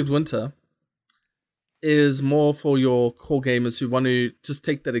Winter is more for your core gamers who want to just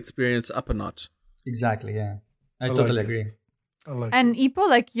take that experience up a notch. Exactly, yeah. I totally agree. And Ipo,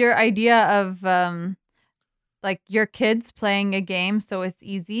 like your idea of like your kids playing a game so it's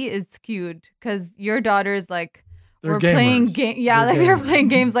easy is skewed because your daughters like They're were gamers. playing they're gamers. playing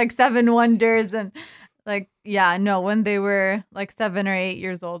games like Seven Wonders and like when they were like 7 or 8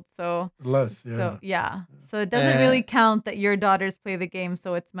 years old. So it doesn't really count that your daughters play the game,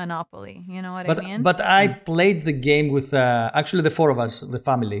 so it's Monopoly. You know what I mean? But I played the game with actually the 4 of us, the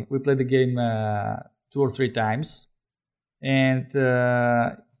family. We played the game 2 or 3 times, and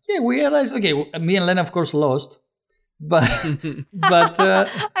we realized me and Lena of course lost, but I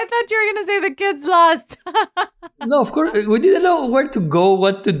thought you were gonna say the kids lost. No, of course we didn't know where to go,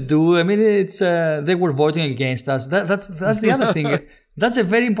 what to do. I mean, it's they were voting against us. That's the other thing. That's a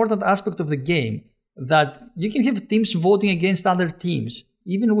very important aspect of the game, that you can have teams voting against other teams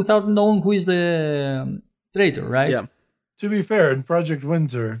even without knowing who is the traitor, right? Yeah. To be fair, in Project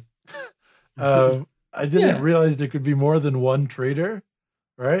Winter, I didn't realize there could be more than one traitor,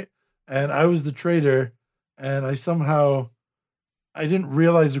 right? And I was the traitor, and I didn't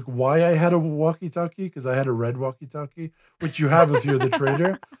realize why I had a walkie-talkie, because I had a red walkie-talkie, which you have if you're the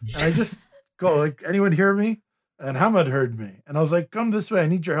traitor. And I just go like, anyone hear me? And Hamad heard me. And I was like, come this way. I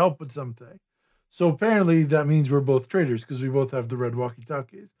need your help with something. So apparently that means we're both traitors because we both have the red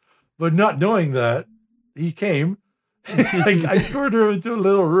walkie-talkies. But not knowing that, he came. I cornered him into a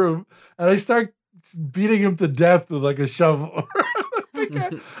little room, and I start beating him to death with like a shovel.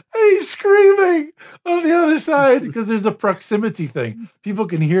 And he's screaming on the other side because there's a proximity thing. People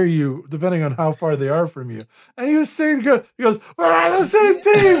can hear you depending on how far they are from you. And he was saying, he goes, we're on the same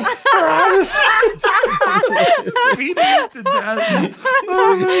team. We're on the same team. Just beating him to death.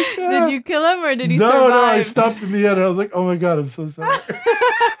 Oh my God. Did you kill him or did he survive? No, I stopped in the end. I was like, oh my God, I'm so sorry.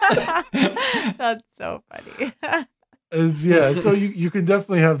 That's so funny. So you can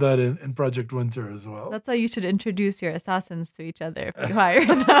definitely have that in Project Winter as well. That's how you should introduce your assassins to each other if you hire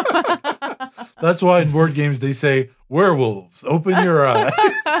them. That's why in board games they say, werewolves, open your eyes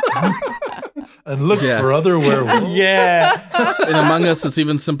and look for other werewolves. Yeah. In Among Us, it's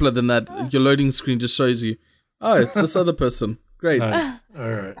even simpler than that. Your loading screen just shows you, oh, it's this other person. Great. Nice. All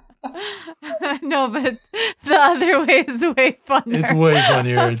right. No, but the other way is way funnier. It's way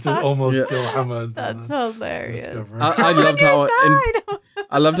funnier to almost kill Hamad. That's hilarious. I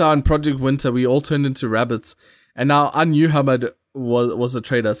loved how in Project Winter we all turned into rabbits, and now I knew Hamad was a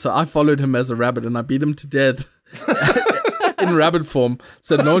traitor, so I followed him as a rabbit and I beat him to death in rabbit form,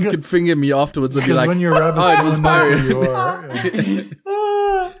 so no one could finger me afterwards and be like, when you're rabbit, oh, it was Byron. you are.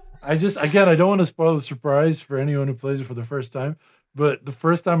 Yeah. I don't want to spoil the surprise for anyone who plays it for the first time, but the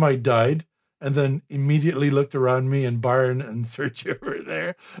first time I died and then immediately looked around me and Byron and Sergio were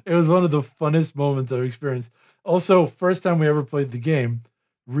there, it was one of the funnest moments I've experienced. Also, first time we ever played the game,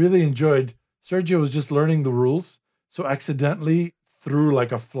 really enjoyed. Sergio was just learning the rules, so accidentally threw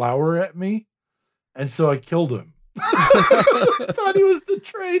like a flower at me, and so I killed him. I thought he was the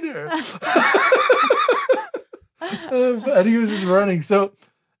traitor. And he was just running. So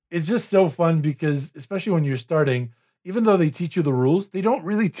it's just so fun because, especially when you're starting, even though they teach you the rules, they don't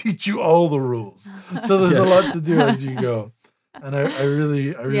really teach you all the rules. So there's a lot to do as you go. And I really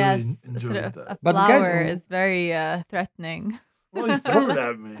enjoyed that. A flower is very threatening. Well, you threw it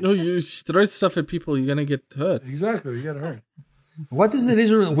at me. No, you throw stuff at people, you're going to get hurt. Exactly, you get hurt. What is the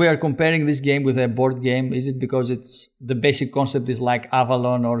reason we are comparing this game with a board game? Is it because it's the basic concept is like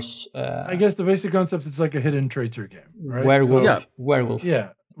Avalon or... I guess the basic concept is like a hidden traitor game, right? Werewolf. Yeah.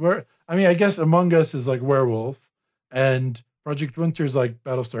 I guess Among Us is like werewolf, and Project Winter is like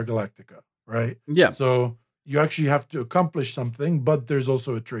Battlestar Galactica, right? Yeah. So you actually have to accomplish something, but there's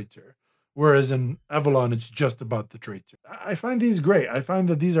also a traitor. Whereas in Avalon, it's just about the traitor. I find these great. I find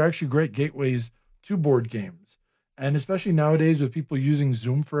that these are actually great gateways to board games. And especially nowadays with people using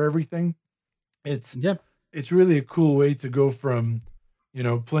Zoom for everything, it's it's really a cool way to go from,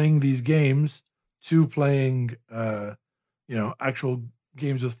 playing these games to playing, actual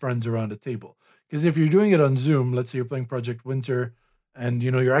games with friends around a table. Because if you're doing it on Zoom, let's say you're playing Project Winter and,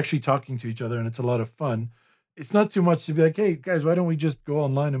 you're actually talking to each other and it's a lot of fun. It's not too much to be like, hey, guys, why don't we just go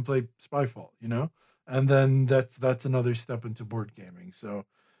online and play Spyfall, And then that's another step into board gaming. So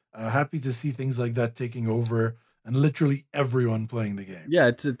happy to see things like that taking over and literally everyone playing the game. Yeah,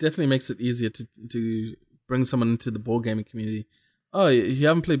 it definitely makes it easier to bring someone into the board gaming community. Oh, you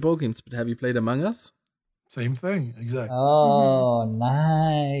haven't played board games, but have you played Among Us? Same thing, exactly. Oh,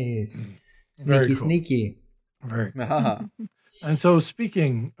 nice. Very Sneaky, cool. sneaky. Very cool. And so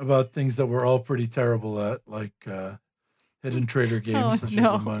speaking about things that we're all pretty terrible at, like hidden trader games such as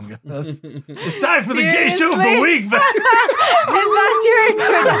Among Us, it's time for the gay show of the week. Is that your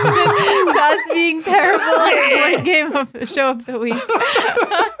introduction to us being terrible at board game of the show of the week?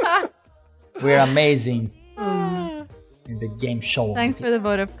 We're amazing in the game show. Thanks for the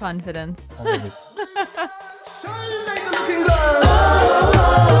vote of confidence.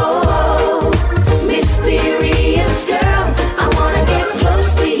 Mysterious girl, I wanna get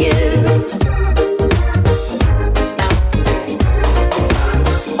close to you.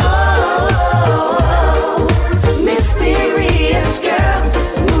 Oh, mysterious girl,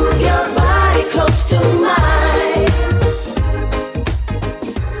 move your body close to mine.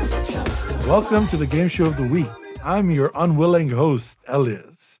 Welcome to the game show of the week. I'm your unwilling host,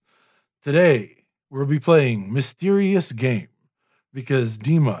 Elias. Today, we'll be playing Mysterious Game because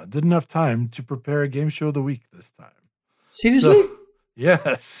Dima didn't have time to prepare a game show of the week this time. Seriously?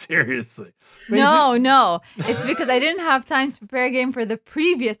 Yes, seriously. No. It's because I didn't have time to prepare a game for the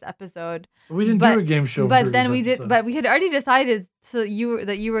previous episode. We didn't do a game show. But then we did. But we had already decided that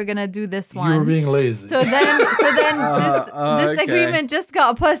you were gonna do this one. You were being lazy. So then this agreement just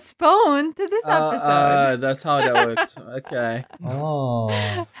got postponed to this episode. That's how that works. Okay.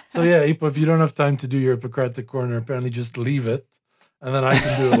 Oh. So yeah, Ipa, if you don't have time to do your Hippocratic Corner, apparently just leave it. And then I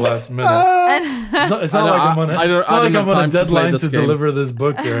can do it last minute. It's not like I'm on a deadline to deliver this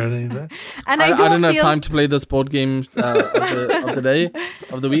book or anything. And I don't have time to play this board game of the day,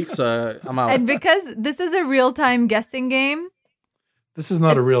 of the week, so I'm out. And because this is a real-time guessing game. This is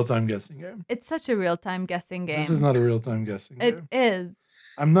not a real-time guessing game. It's such a real-time guessing game. This is not a real-time guessing game. It is.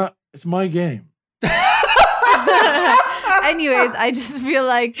 It's my game. Anyways, I just feel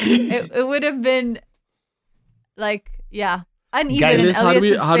like it would have been uneven. Guys, how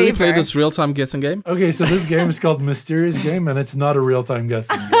do we play this real-time guessing game? Okay, so this game is called Mysterious Game, and it's not a real-time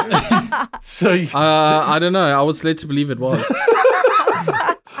guessing game. So I don't know. I was led to believe it was.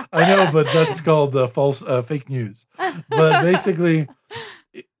 I know, but that's called fake news. But basically,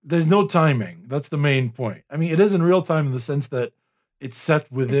 there's no timing. That's the main point. I mean, it is in real time in the sense that it's set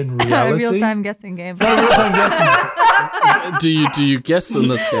within reality. A real-time guessing game. It's not a real-time guessing game. Do you guess in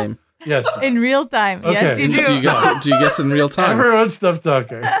this game? Yes. In real time. Okay. Yes, you do. Do you guess in real time? Everyone's stuff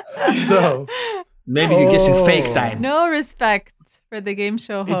talker. So maybe you guess in fake time. No respect for the game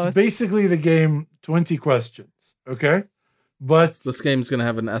show host. it's basically the game 20 questions. Okay? But This game's gonna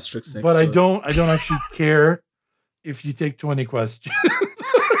have an asterisk next but to I it. don't actually care if you take 20 questions.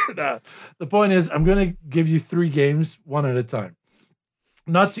 Nah. The point is I'm gonna give you 3 games one at a time.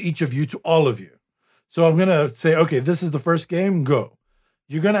 Not to each of you, to all of you. So I'm gonna say, okay, this is the first game, go.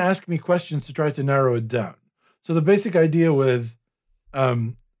 You're gonna ask me questions to try to narrow it down. So the basic idea with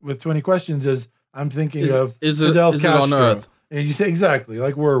 20 questions is I'm thinking of Fidel is Castro. it on Earth? And you say exactly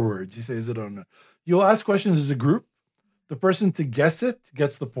like words. You say, is it on Earth? You'll ask questions as a group. The person to guess it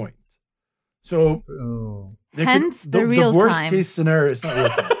gets the point. So Hence the real worst time. case scenario. It's not real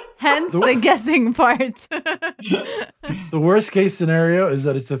time. Hence the guessing part. The worst case scenario is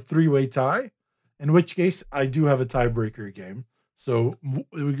that it's a 3-way tie, in which case I do have a tiebreaker game. So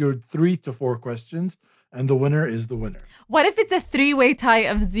we go 3 to 4 questions, and the winner is the winner. What if it's a 3-way tie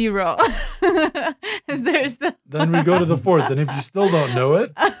of 0? Then we go to the 4th, and if you still don't know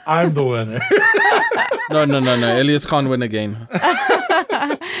it, I'm the winner. No. Elias can't win again.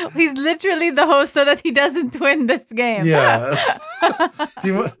 He's literally the host so that he doesn't win this game. Yeah.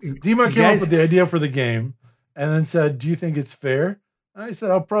 Dima came up with the idea for the game, and then said, do you think it's fair? And I said,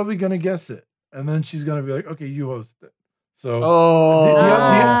 I'm probably going to guess it. And then she's going to be like, okay, you host it. So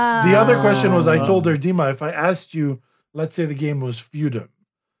the other question was, I told her, Dima, if I asked you, let's say the game was Feudum,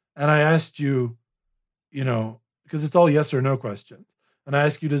 and I asked you, because it's all yes or no questions, and I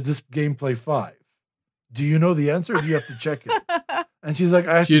ask you, does this game play 5? Do you know the answer, or do you have to check it? And she's like,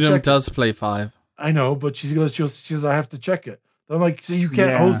 I have to check Feudum does play 5. I know, but she goes, I have to check it. I'm like, so you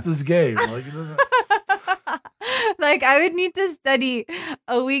can't host this game. Like, it doesn't. Like I would need to study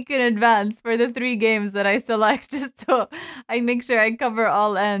a week in advance for the 3 games that I select, just so I make sure I cover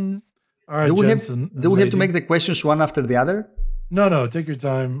all ends. All right, Do we Jensen. have to lady. make the questions one after the other? No, take your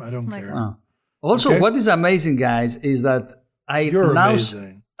time. I don't Like- care. Oh. Also, Okay. what is amazing, guys, is that You're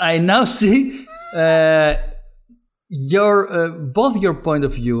amazing. I now see both your point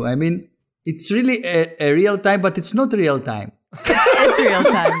of view. I mean, it's really a real time, but it's not real time. It's real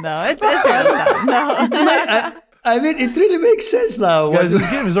time though. It's real time. No. I mean, it really makes sense now. Guys, this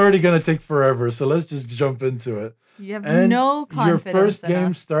game is already going to take forever, so let's just jump into it. You have And no confidence. your first in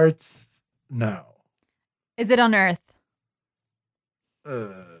game us. starts now. Is it on Earth?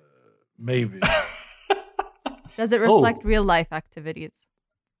 Maybe. Does it Oh. reflect real life activities?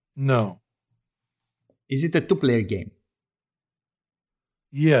 No. Is it a 2-player game?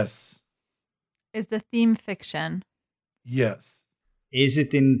 Yes. Is the theme fiction? Yes. Is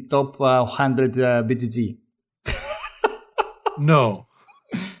it in top 100 BGG? No.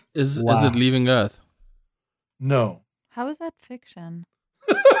 Is Wow. it leaving Earth? No. How is that fiction?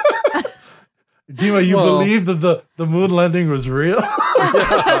 Dima, you Well- believe that the moon landing was real?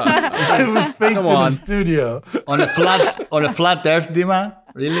 It was faked Come in on. a studio. on a flat Earth, Dima?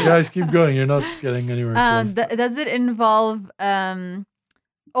 Really? Guys, keep going. You're not getting anywhere close. Does it involve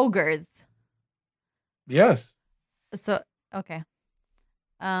ogres? Yes. So okay.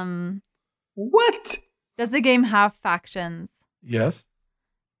 What? Does the game have factions? Yes.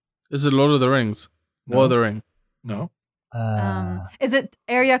 Is it Lord of the Rings? No. War of the Ring? No. Is it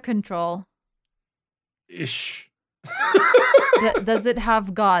area control? Ish. Does it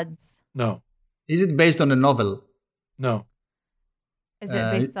have gods? No. Is it based on a novel? No. Is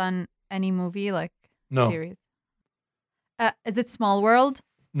it based on any movie, like No. series? Is it Small World?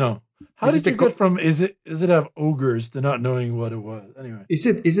 No. How Is did it you a co- get from is it have ogres to not knowing what it was? Anyway. Is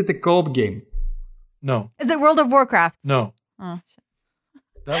it a co-op game? No. Is it World of Warcraft? No. Oh, shit.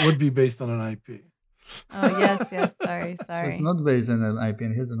 That would be based on an IP. Oh yes. Sorry. So it's not based on an IP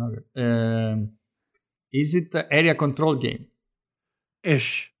and here's another. Is it an area control game?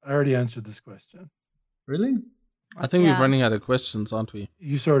 Ish. I already answered this question. Really? I think Yeah. we're running out of questions, aren't we?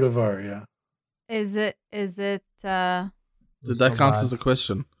 You sort of are, yeah. Is it? Did So that count bad. as a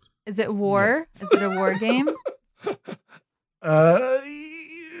question? Is it war? Yes. Is it a war game?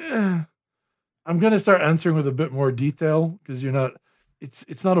 Yeah. I'm gonna start answering with a bit more detail because you're not.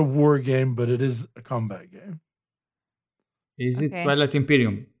 It's not a war game, but it is a combat game. Is it Okay. Twilight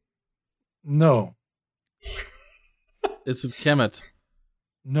Imperium? No, Is it Kemet?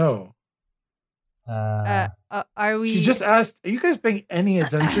 no. Are we? She just asked. Are you guys paying any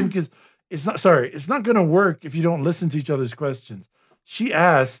attention? Because it's not. Sorry, it's not gonna work if you don't listen to each other's questions. She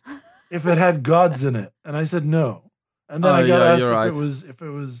asked if it had gods in it, and I said no. And then Oh, I got yeah, asked you're right. if it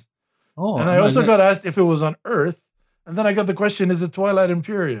was, Oh, and I no, also no. got asked if it was on Earth. And then I got the question: is it Twilight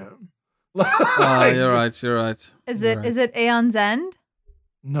Imperium? Like, You're right. You're right. Is You're it? right. Is it Aeon's End?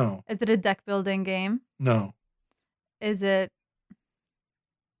 No, Is it a deck building game? no. Is it?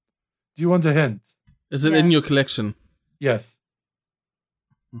 Do you want a hint? Is it Yeah. in your collection? Yes.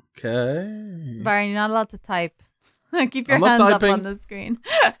 Okay. Byron, you're not allowed to type. Keep your I'm not hands up typing. on the screen.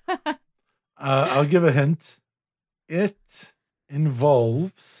 I'll give a hint. It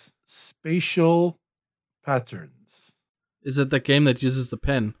involves spatial patterns. Is it the game that uses the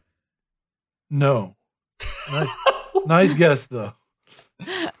pen? No. Nice guess, though.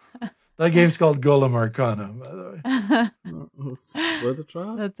 That game's called Golem Arcana, by the way. It's worth a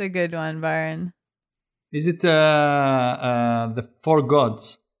try. That's a good one, Byron. Is it the Four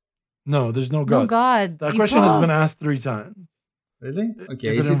Gods? No, there's no No gods. gods. That you question has bro. been asked 3 times. Really? Okay.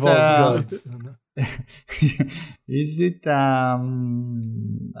 If Is it it involves gods. is it I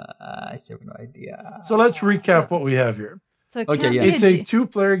have no idea. So let's recap what we have here. So it Okay, can't yeah. be It's a a G-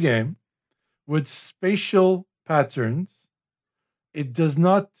 2-player game with spatial patterns. It's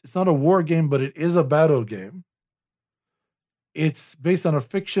not a war game, but it is a battle game. It's based on a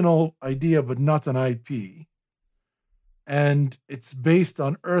fictional idea, but not an IP. And it's based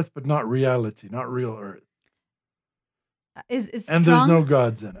on Earth, but not reality, not real Earth. Is And there's no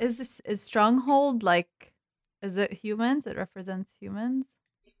gods in it. is Stronghold like? Is it humans? It represents humans.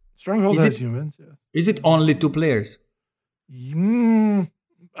 Stronghold Is has it- humans. Yeah. Is it only 2 players?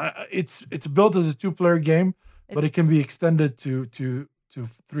 It's built as a 2-player game, but it can be extended to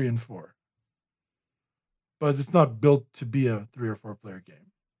 3 and 4. But it's not built to be a 3 or 4-player game.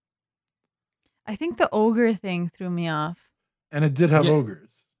 I think the ogre thing threw me off And it did have Yeah. ogres.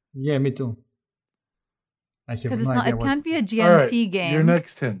 Yeah, me too. I have because no it's not. idea It what. can't be a All GMT right, game. your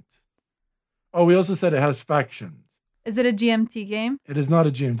next hint. Oh, we also said it has factions. Is it a GMT game? It is not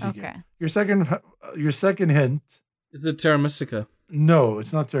a GMT game. Okay. Your second hint Is it Terra Mystica? No,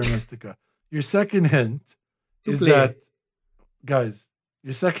 it's not Terra Mystica. Your second hint is Two-player. that, guys,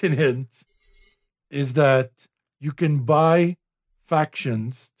 your second hint is that you can buy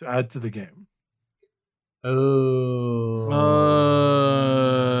factions to add to the game.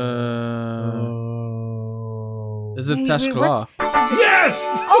 Oh. Is it Wait, Tashkala? Yes!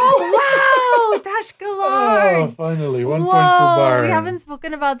 Oh, wow! Dash Galar! Oh, finally, 1 point for Whoa, Byron. we haven't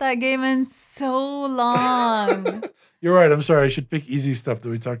spoken about that game in so long. You're right. I'm sorry. I should pick easy stuff that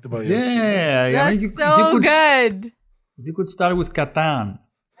we talked about yesterday. Yeah, I That's mean, so good. You could start with Catan.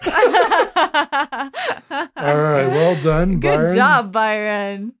 All right. Well done, Good Byron. job,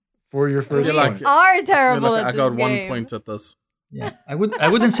 Byron. For your first feel like- point. Are I feel terrible like at I this got one game. point at this. Yeah, I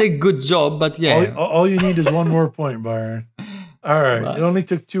wouldn't say good job, but yeah. All you need is one more point, Byron. All right. Right. It only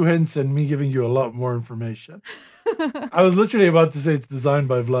took 2 hints and me giving you a lot more information. I was literally about to say it's designed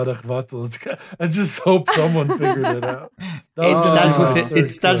by Vladek Vatel. I just hope someone figured it out. That It was starts gonna be with my it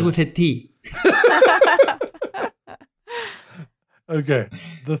third starts clue. with a T. Okay.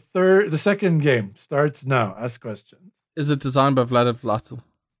 The second game starts now. Ask questions. Is it designed by Vlad Vlatel?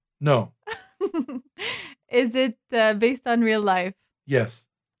 No. Is it based on real life? Yes.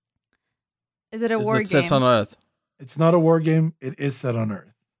 Is it a Is war it set game? on Earth? It's not a war game. It is set on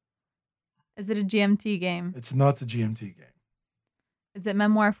Earth. Is it a GMT game? It's not a GMT game. Is it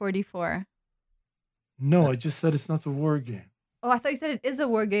Memoir 44? No, I just said it's not a war game. Oh, I thought you said it is a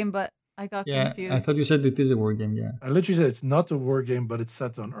war game, but I got Yeah, confused. I thought you said it is a war game. Yeah. I literally said it's not a war game, but it's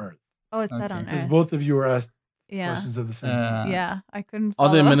set on Earth. Oh, it's set Okay. on Because Earth. both of you were asked Yeah. questions at the same time. Yeah, I couldn't Are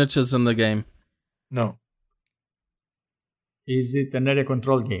there follow. miniatures in the game? No. Is it an area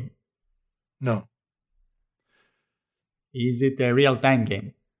control game? No. Is it a real time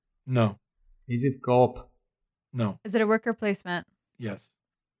game? No. Is it co-op? No. Is it a worker placement? Yes.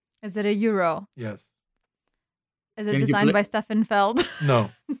 Is it a Euro? Yes. Is it Can you designed play- by Stefan Feld?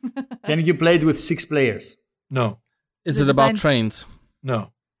 No. Can you play it with 6 players? No. Is Is it it about designed- trains?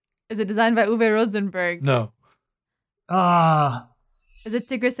 No. Is it designed by Uwe Rosenberg? No. Ah, Is it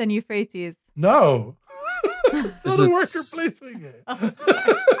Tigris and Euphrates? No. It's Is not a it worker s- placement game.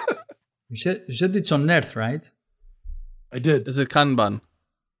 you said it's on Earth, right? I did. Is it Kanban?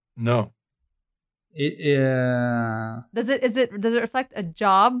 No. Does it reflect a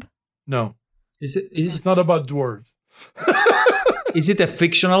job? No. Is It's not about dwarves. it a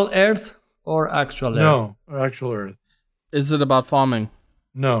fictional Earth or actual Earth? No. Or actual Earth. Is it about farming?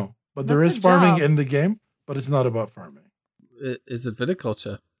 No. But there What's is a farming job? in the game, but it's not about farming. Is it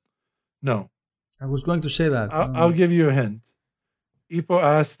viticulture? No. I was going to say that. I'll give you a hint. Ipo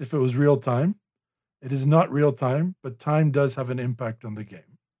asked if it was real time. It is not real time, but time does have an impact on the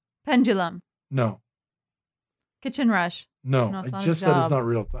game. Pendulum. No. Kitchen Rush. No. No, it's I not a just said it's job. not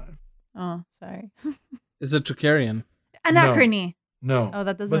real time. Oh, sorry. Is it Tricarian? Anachrony. No. Oh,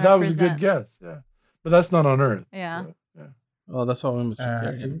 that doesn't But that was a good represent- guess. Yeah. But that's not on Earth. Yeah. so, yeah. Oh, that's all I remember.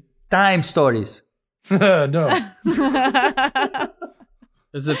 Tricarian. is it time stories. No.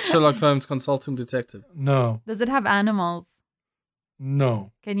 Is it Sherlock Holmes Consulting Detective? No. Does it have animals?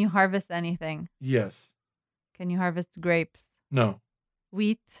 No. Can you harvest anything? Yes. Can you harvest grapes? No.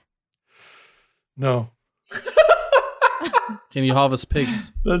 Wheat? No. Can you harvest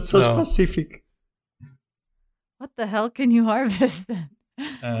pigs? That's so No. specific. What the hell can you harvest then?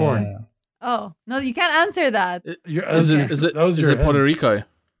 Corn. Oh, no, you can't answer that. Is it that was your Puerto hint. Rico?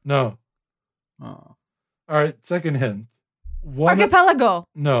 No. Oh. All right. Second hint. One Archipelago.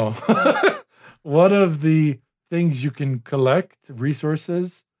 No. One of the things you can collect,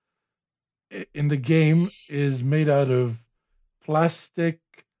 resources, in the game is made out of plastic,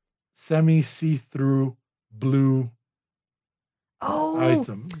 semi-see-through blue Oh,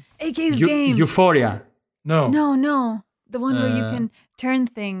 items. AK's game. Euphoria. No. No. The one where you Uh, can turn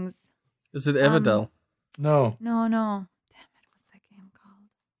things. Is it Everdell? No. No. Damn it. What's that game called?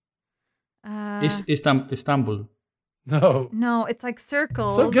 Istanbul. No. No, it's like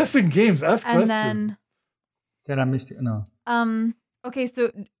circles. Stop guessing games. Ask and questions. then Terra Mystica. No. okay,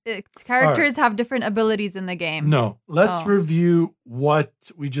 so characters have different abilities in the game. No. Let's Oh. review what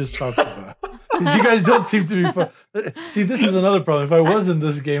we just talked about. Because you guys don't seem to be fun. See, this is another problem. If I was in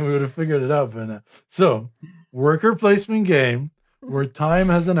this game, we would have figured it out by now. So, worker placement game where time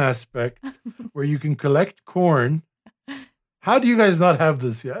has an aspect, where you can collect corn. How do you guys not have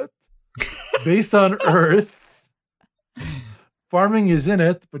this yet? Based on Earth. Farming is in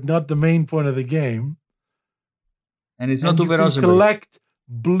it, but not the main point of the game. And it's And not you Uwe can Rosenberg. collect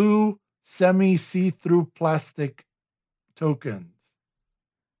blue semi-see-through plastic tokens.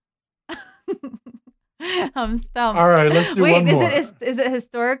 I'm stumped. All right, let's do Wait, one more. is it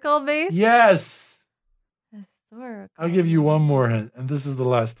historical based? Yes. Historical. I'll give you one more hint, and this is the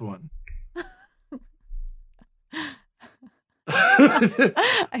last one.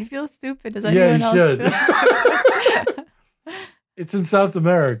 I feel stupid. Does Yeah, anyone you else should. feel- It's in South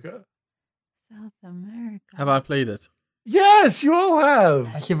America. South America. Have I played it? Yes, you all have.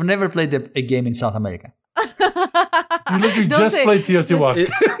 I have never played a game in South America. You literally Don't just say- played Teotihuacan.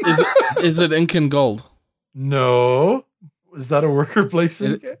 Is it Incan Gold? No. Is that a worker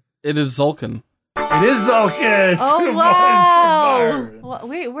placement game? It is Zolkin. It is okay. Oh 2 points for wow! Byron.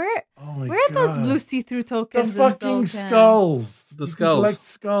 Wait, where Oh my where are those God. blue see-through The tokens? in fucking Zolkin? skulls. The You can skulls. collect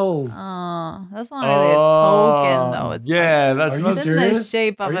skulls. Oh, that's not really a token though. It's yeah, that's Are you not. It's serious? in the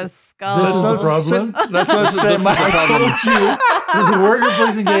shape of Are you- a skull. This is the problem. That's not This is the I problem. told you this is a worker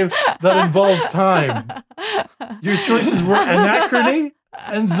placement game that involved time. Your choices were Anachrony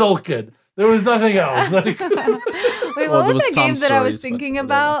and Zolkin. There was nothing else. Like, Wait, Well, what there was was the game Tom that I was Stories, but thinking whatever.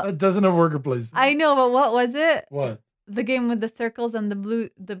 about? that doesn't have worker placement. I know, but what was it? What? The game with the circles and the blue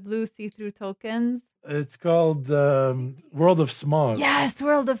see-through tokens. It's called World of Smog. Yes,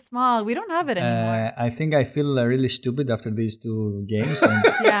 World of Smog. We don't have it anymore. I think I feel really stupid after these two games. And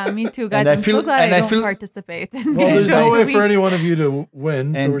Yeah, me too, guys. and I I'm feel- so glad and I I don't feel- participate. In Well, there's games no this way week. for any one of you to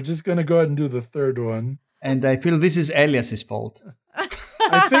win, so And- we're just going to go ahead and do the third one. and I feel this is Elias's fault.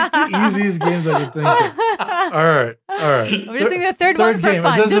 I picked the easiest games I could think of. All right. We're just doing the third one for game.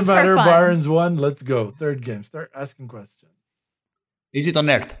 fun, It doesn't just for matter. fun. Byron's won. Let's go. Third game. Start asking questions. Is it on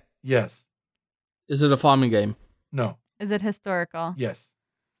Earth? Yes. Is it a farming game? No. Is it historical? Yes.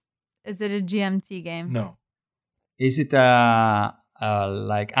 Is it a GMT game? No. Is it a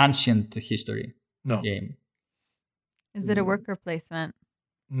like ancient history No. game? Is it a worker placement?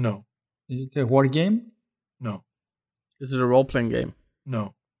 No. Is it a war game? No. Is it a role playing game?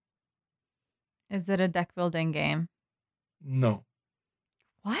 No. Is it a deck building game? No.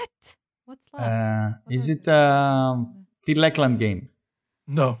 What? What's left? Is it a Phil Eckland game?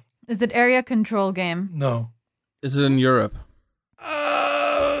 No. Is it area control game? No. Is it in Europe?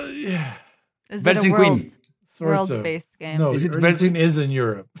 Yeah. Is Virgin it a Queen. Sort of. world-based game? No. Is it Virgin Virgin- Queen is in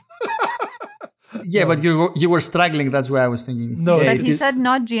Europe. Yeah, but you were struggling. That's why I was thinking. No, yeah, But it he is- said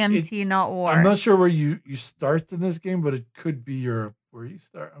not GMT, not war. I'm not sure where you start in this game, but it could be Europe where you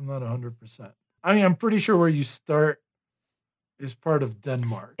start. I'm not 100%. I mean, I'm pretty sure where you start is part of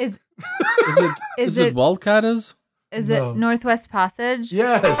Denmark. Is Is it Wildcatters? is No. it Northwest Passage?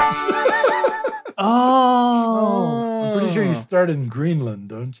 Yes. Oh, I'm pretty sure you start in Greenland,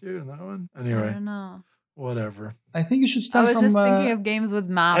 don't you? In that one? I Anyway, don't know. whatever. I think you should I start was from just thinking of games with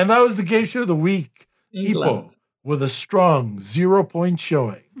maps. And that was the game show of the week. England. Ipo with a strong 0-point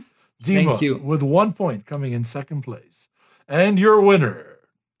showing. Dima Thank you. with 1 point coming in second place. And your winner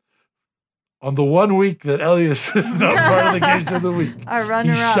on the 1 week that Elias is not part of the game show of the week. Our He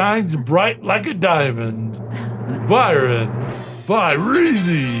runner-up. shines bright like a diamond. Byron by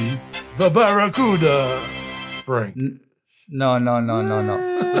Reezy, the Barracuda. Frank. No. No.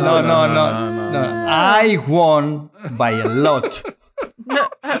 I won by a lot.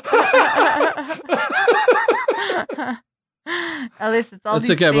 At least it's all It's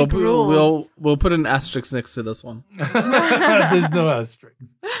these okay. fake rules. We'll put an asterisk next to this one. There's no asterisk.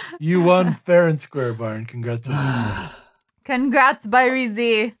 You won fair and square, Byron. Congratulations. Congrats,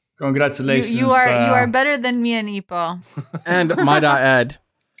 Byrizi. Congratulations. You are better than me and Ipo. And might I add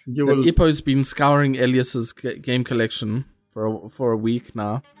You that will. Ipo's been scouring Elias's game collection for a week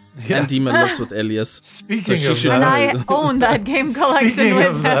now. Yeah. And Dima lives with Elias. Speaking So she of should- And that, I own that game collection Speaking with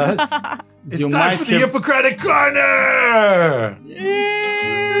of him. that, it's You time might for the have- Hippocratic Corner.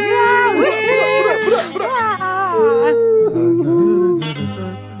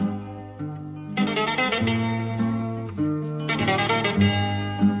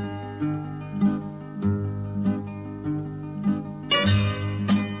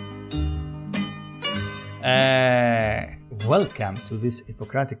 Welcome to this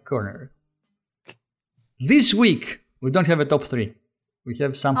Hippocratic Corner. This week, we don't have a top 3. We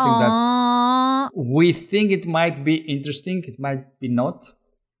have something that Aww. we think it might be interesting, it might be not.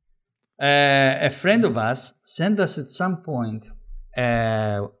 A friend of us sent us at some point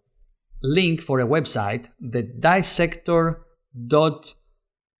a link for a website, the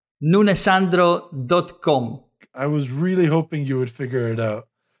dissector.nunesandro.com. I was really hoping you would figure it out.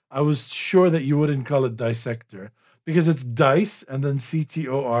 I was sure that you wouldn't call it dissector because it's dice and then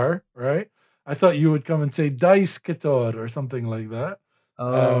CTOR, right? I thought you would come and say dicecator or something like that.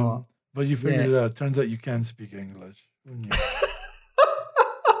 But you figured it out. Turns out you can speak English. Who knew?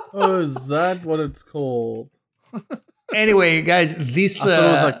 Oh, is that what it's called? Anyway, guys, this I thought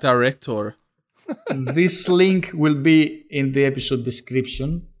it was like director. this link will be in the episode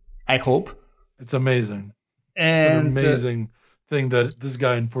description. I hope. It's amazing. It's an And amazing thing that this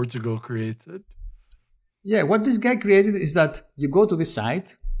guy in Portugal created. yeah, what this guy created is that you go to this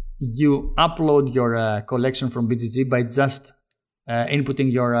site, you upload your collection from BGG by just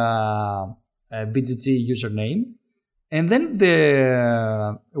inputting your BGG username, and then the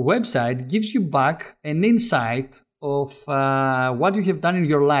website gives you back an insight of what you have done in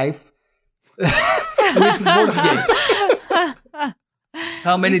your life with board games.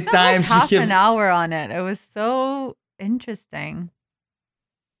 How many We spent, like, times half you have? an hour on it. It was so interesting.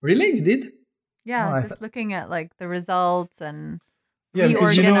 Really, you did? Yeah, Oh, I just looking at like the results and Yeah,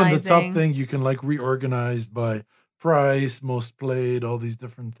 because in the top reorganizing. thing you can like reorganize by price, most played, all these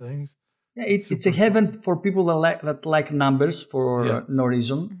different things. Yeah, it's a Super heaven for people that like numbers for Yeah. no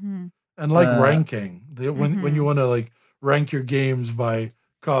reason. Mhm. And like Uh, ranking, when you want to like rank your games by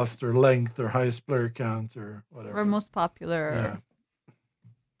cost or length or highest player count or whatever. Or most popular. Yeah.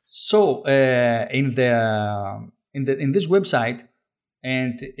 So in this website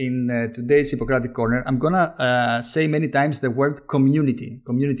and in today's Hippocratic Corner, I'm gonna say many times the word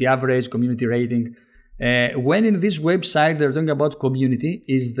community average, community rating. When in this website they're talking about community,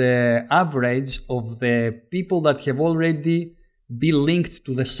 is the average of the people that have already been linked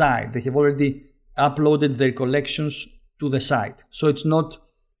to the site. They have already uploaded their collections to the site. So it's not,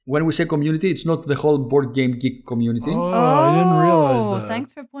 when we say community, it's not the whole board game geek community. Oh, I didn't realize that.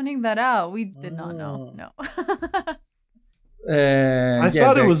 Thanks for pointing that out. We did not know. Oh. No. I Yeah,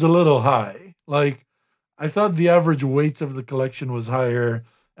 thought it the- was a little high. Like, I thought the average weight of the collection was higher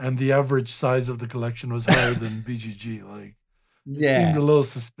and the average size of the collection was higher than BGG. Like, it seemed yeah. a little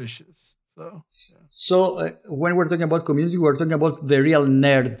suspicious. So, So when we're talking about community, we're talking about the real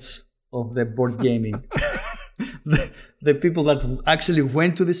nerds of the board gaming, the people that actually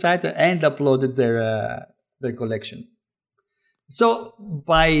went to the site and uploaded their collection. So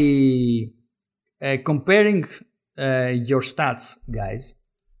by comparing your stats, guys,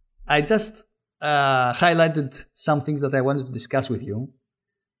 I just highlighted some things that I wanted to discuss with you.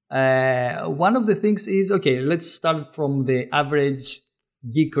 One of the things is, okay, let's start from the average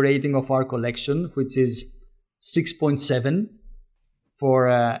geek rating of our collection, which is 6.7 for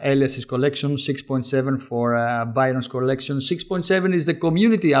Elias's collection, 6.7 for Byron's collection, 6.7 is the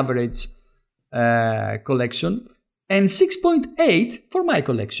community average collection, and 6.8 for my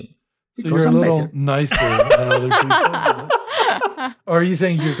collection. so Because you're a I'm little better. nicer than other people. Or are you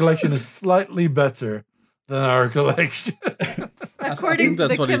saying your collection is slightly better than our collection? According to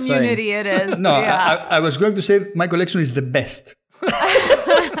that's the what he's saying. community, it is. No, yeah. I was going to say my collection is the best,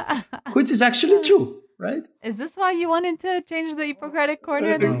 which is actually true, right? Is this why you wanted to change the Hippocratic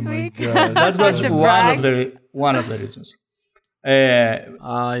Corner Oh this my week? God. That was To one of the reasons.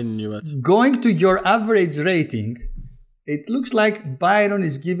 I knew it. Going to your average rating, it looks like Byron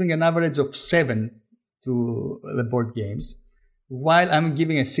is giving an average of 7 to the board games, while I'm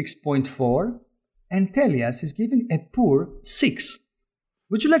giving a 6.4, and Elias is giving a poor 6.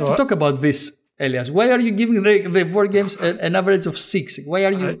 Would you like So to talk about this, Elias? Why are you giving the board games an average of 6? Why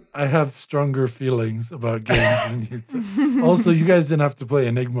are you... I have stronger feelings about games than you do. Also, you guys didn't have to play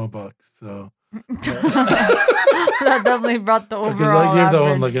Enigma Box, so That definitely brought the overall because I gave that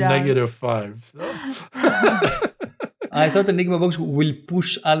one average like a down. -5. So I thought Enigma Box will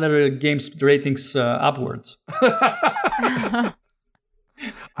push other games' ratings upwards.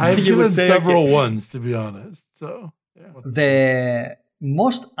 I've You given would say, several okay. ones, to be honest. So yeah. The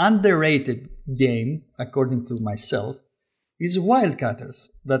most underrated game, according to myself, is Wildcatters,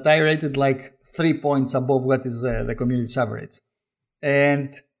 that I rated like 3 points above what is the community's average.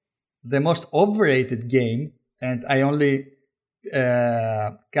 And the most overrated game, and I only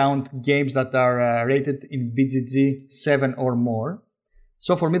count games that are rated in BGG 7 or more.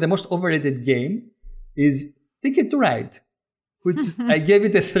 So for me, the most overrated game is Ticket to Ride, which I gave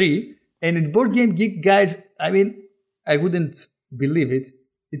it a 3. And in Board Game Geek, guys, I mean, I wouldn't believe it.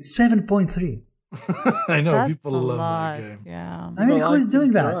 It's 7.3. I know That's people a love lot. that game. Yeah. I mean, Well, who is doing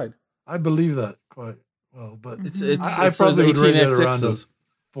it's that? alright. I believe that quite well, but It's I it's those probably would rate 18 it around a XXs.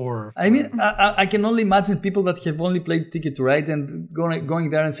 4. Or I mean, 5. I can only imagine people that have only played Ticket to Ride and going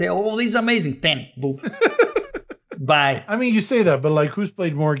there and say, "Oh, this is amazing." 10, boop, bye. I mean, you say that, but like, who's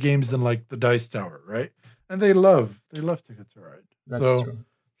played more games than like the Dice Tower, right? And they love Ticket to Ride. That's so true.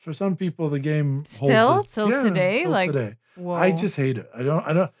 for some people, the game Still? holds its, Till today? till Like, today. Whoa. I just hate it. I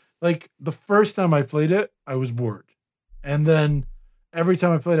don't like the first time I played it, I was bored. And then every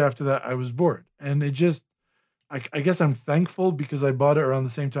time I played after that, I was bored. And it just, I guess I'm thankful because I bought it around the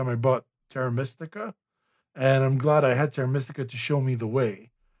same time I bought Terra Mystica. And I'm glad I had Terra Mystica to show me the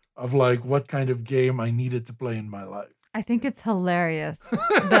way of like what kind of game I needed to play in my life. I think it's hilarious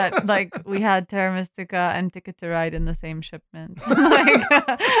that like we had Terra Mystica and Ticket to Ride in the same shipment.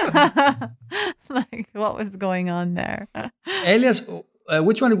 Like what was going on there? Elias,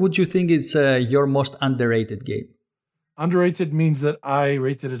 which one would you think is your most underrated game? Underrated means that I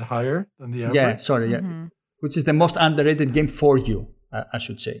rated it higher than the average. Yeah, sorry, yeah. Which is the most underrated game for you, I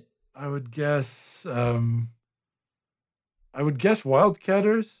should say. I would guess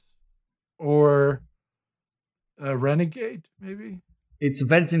Wildcatters or Renegade, maybe. It's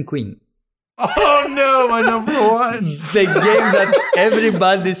Virgin Queen. Oh no, my number one. The game that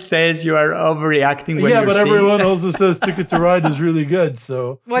everybody says you are overreacting when Yeah, you're but seeing. everyone also says Ticket to Ride is really good.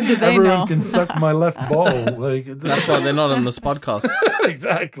 So What do they everyone know? can suck my left ball. Like That's why they're not on this podcast.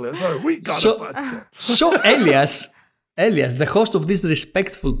 exactly. That's why we got So- it. So Elias, the host of this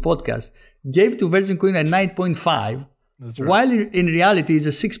respectful podcast, gave to Virgin Queen a 9.5, That's right. while in reality is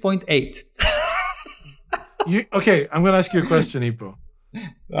a 6.8. Okay, I'm going to ask you a question, Ipo.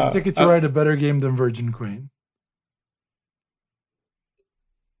 Is Ticket to Ride a better game than Virgin Queen?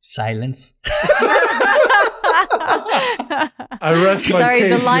 Silence. I rest my Sorry,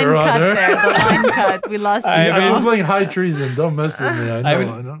 case, the line Your cut Honor. there. The line cut. We lost you. I've been now. playing high treason. Don't mess with me. I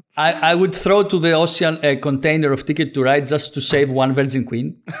know. I know. I would throw to the ocean a container of Ticket to Ride just to save one Virgin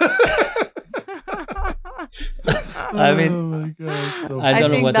Queen. I mean, oh my god! So I don't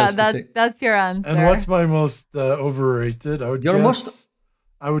know think what else to say. that's your answer. and what's my most overrated?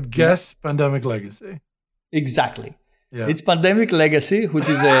 I would guess Pandemic Legacy. Exactly. Yeah. It's Pandemic Legacy, which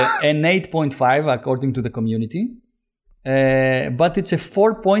is an 8.5 according to the community. But it's a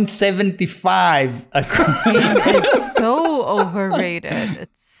 4.75 game is so overrated.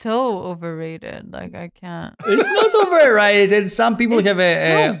 It's so overrated. Like I can't. It's not overrated. Some people have So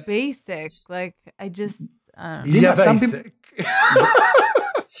a basic. Like I just. Yeah, some basic.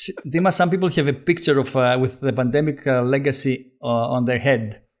 Dima, some people have a picture of with the Pandemic Legacy on their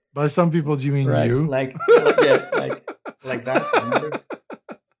head. By some people, do you mean you? Like that. Remember?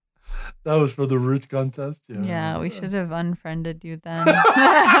 That was for the root contest. Yeah. Yeah, we should have unfriended you then.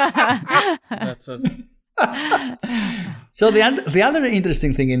 That's it. So the other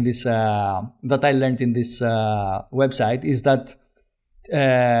interesting thing in this that I learned in this website is that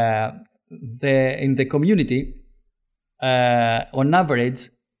in the community, on average,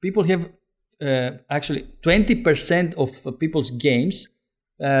 people have actually 20% of people's games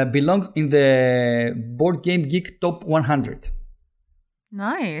belong in the Board Game Geek Top 100.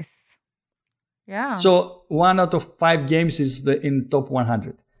 Nice. Yeah. So 1 out of 5 games is in top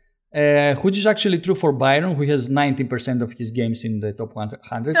 100, which is actually true for Byron, who has 90% of his games in the top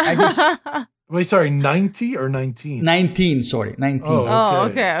 100. I guess Wait, sorry, 90 or 19? 19. Sorry, 19. Oh,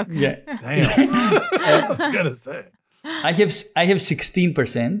 okay. Yeah, Damn. I was gonna say. I have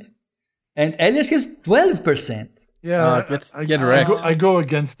 16%, and Elias has 12%. Yeah, Get wrecked. I go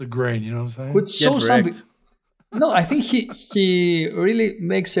against the grain. You know what I'm saying? Which shows wrecked. something. No, I think he really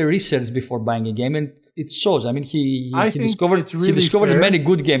makes a research before buying a game, and it shows. I mean, he think discovered it's really fair. fair Many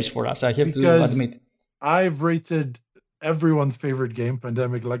good games for us. I have to because admit. I've rated everyone's favorite game,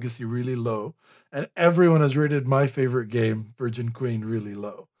 Pandemic Legacy, really low, and everyone has rated my favorite game, Virgin Queen, really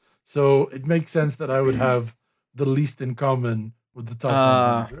low. So it makes sense that I would have the least in common with the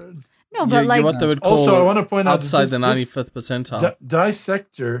top 100. No, but like you're what they would call Also, I want to point out outside that the this 95th percentile.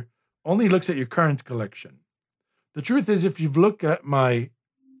 Dissector only looks at your current collection. The truth is, if you've looked at my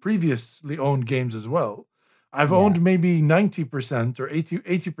previously owned games as well, I've owned maybe 90% or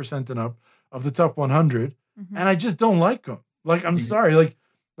 80% and up of the top 100, and I just don't like them. Like, I'm sorry, like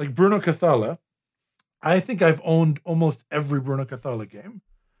Bruno Cathala, I think I've owned almost every Bruno Cathala game,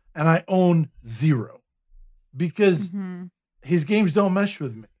 and I own 0 because his games don't mesh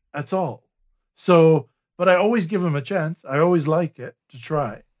with me. That's all. So, but I always give him a chance. I always like it to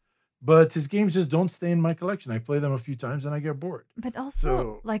try. But his games just don't stay in my collection. I play them a few times and I get bored. But also,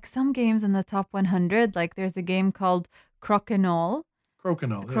 So- like some games in the top 100, like there's a game called Crokinole,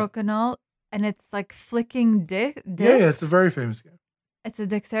 Crokinole. and it's like flicking discs. Yeah, it's a very famous game. It's a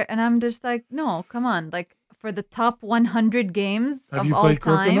Dixer, and I'm just like, no, come on, like for the top 100 games Have of you all played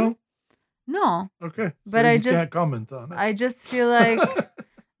time. Crokinole? No, Okay. But so I you just- can't comment on it. I just feel like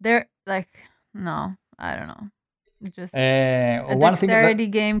they're like, no, I don't know. It just a One thing that dexterity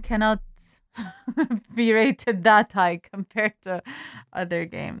game cannot be rated that high compared to other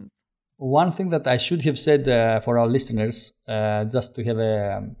games. One thing that I should have said for our listeners, just to have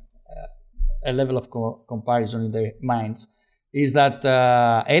a level of comparison in their minds, is that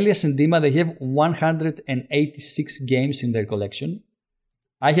Elias and Dima, they have 186 games in their collection.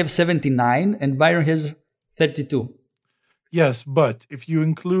 I have 79 and Byron has 32. Yes, but if you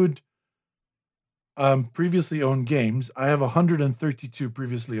include previously owned games, I have 132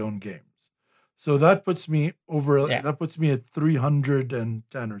 previously owned games. So that puts me over. Yeah. That puts me at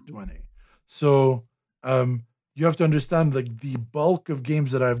 310 or 20. So you have to understand the bulk of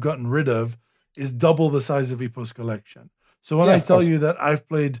games that I've gotten rid of is double the size of Epos Collection. So when Yeah, I of tell course. you that I've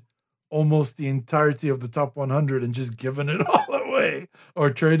played almost the entirety of the top 100 and just given it all away or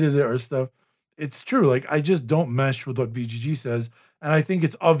traded it or stuff, it's true. Like I just don't mesh with what BGG says, and I think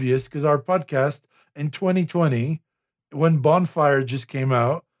it's obvious because our podcast in 2020, when Bonfire just came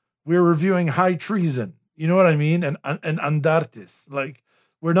out, we were reviewing High Treason. You know what I mean? And Andartes. Like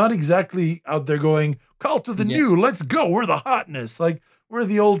we're not exactly out there going call to the Yeah. new. Let's go. We're the hotness. Like we're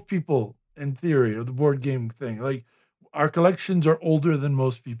the old people in theory of the board game thing. Like our collections are older than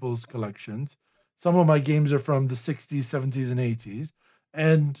most people's collections. Some of my games are from the 60s, 70s, and 80s.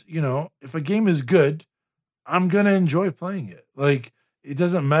 And, you know, if a game is good, I'm going to enjoy playing it. Like, it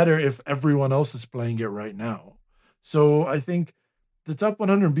doesn't matter if everyone else is playing it right now. So I think the top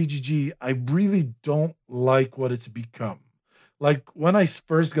 100 BGG, I really don't like what it's become. Like, when I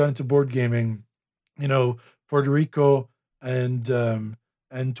first got into board gaming, you know, Puerto Rico and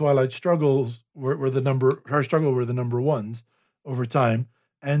Twilight Struggles were the number ones over time,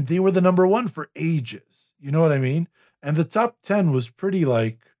 and they were the number one for ages. You know what I mean? And the top 10 was pretty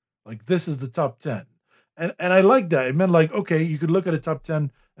like this is the top 10. And I like that. It meant like, okay, you could look at a top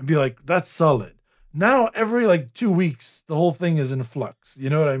 10 and be like, that's solid. Now every like 2 weeks, the whole thing is in flux. You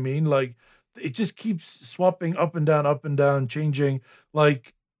know what I mean? Like it just keeps swapping up and down, changing.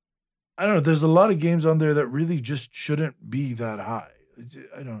 Like I don't know. There's a lot of games on there that really just shouldn't be that high.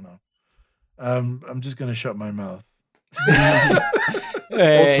 I don't know. I'm just gonna shut my mouth.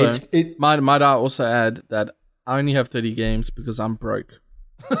 Also, might I also add that I only have 30 games because I'm broke.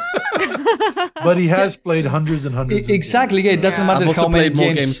 But he has played hundreds and hundreds. Exactly. Yeah, it doesn't matter I've also how many played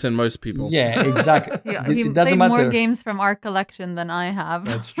more games than most people. Yeah, exactly. Yeah, it he doesn't played matter. more games from our collection than I have.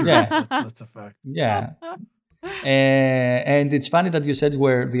 That's true. Yeah. That's a fact. Yeah. And it's funny that you said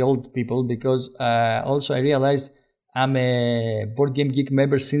we're the old people because also I realized I'm a Board Game Geek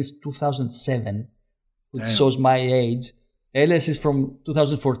member since 2007, which Damn. shows my age. Elias is from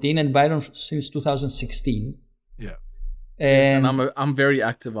 2014 and Byron since 2016. Yeah. Yes, And, and I'm very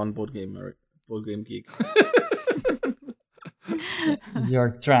active on Board Game Geek. you're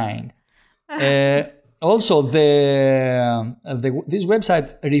trying. Also, this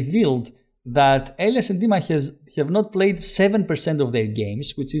website revealed that Elias and Dima have not played 7% of their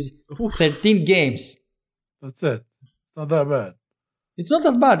games, which is 13 games. That's it. It's not that bad. It's not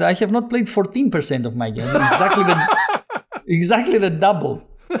that bad. I have not played 14% of my games. Exactly the double.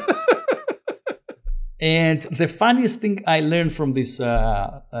 And the funniest thing I learned from this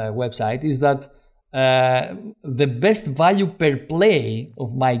website is that the best value per play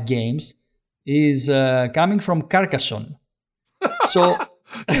of my games is coming from Carcassonne. So,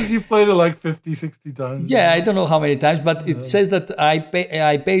 Because you played it like 50, 60 times. yeah, I don't know how many times, but it says that I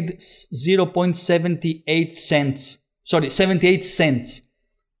paid 0.78 cents. Sorry, 78 cents.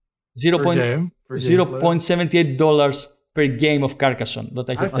 Per game. Per game $0.78 per game of Carcassonne that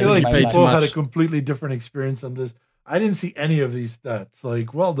I I have feel played like in my paid life. too people had a much. completely different experience on this. I didn't see any of these stats.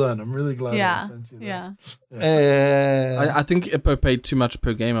 Like, well done. I'm really glad I Yeah, sent you that. yeah. I think Ippo paid too much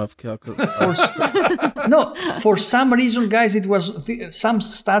per game of Carcass. No, for some reason, guys, it was some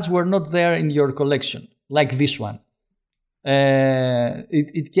stats were not there in your collection, like this one.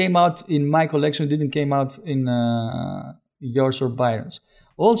 It came out in my collection. It didn't came out in yours or Byron's.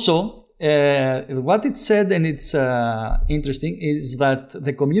 Also, what it said, and it's interesting, is that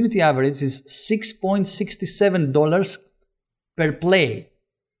the community average is $6.67 per play.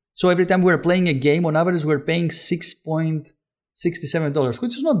 So every time we're playing a game, on average, we're paying $6.67,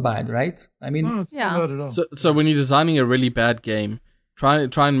 which is not bad, right? I mean, No, it's Yeah. not bad at all. So when you're designing a really bad game, try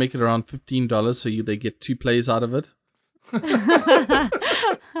and make it around $15 so they get 2 plays out of it.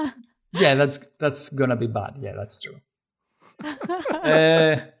 yeah, that's gonna be bad. Yeah, that's true.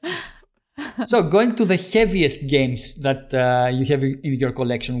 So going to the heaviest games that you have in your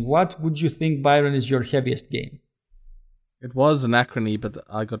collection, what would you think, Byron, is your heaviest game? It was Anachrony, but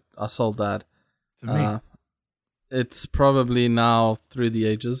I sold that. To me. It's probably now Through the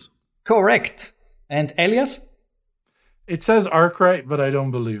Ages. Correct. And Elias? It says Arkwright, but I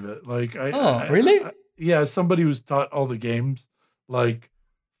don't believe it. Like, Really? Yeah, as somebody who's taught all the games, like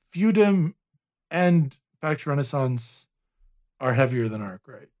Feudum and PAX Renaissance are heavier than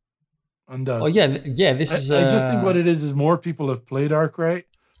Arkwright. Undoubtedly. Oh yeah. This is. I just think what it is more people have played Arkwright,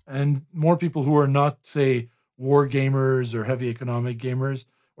 and more people who are not, say, war gamers or heavy economic gamers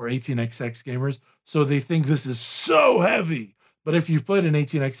or 18xx gamers, so they think this is so heavy. But if you've played an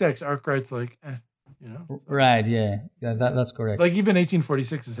 18xx, Arkwright's like, you know. Right, yeah, that's correct. Like even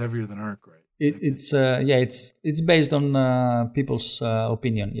 1846 is heavier than Ark, right? It's based on people's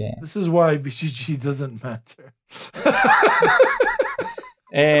opinion. Yeah, This is why BGG doesn't matter.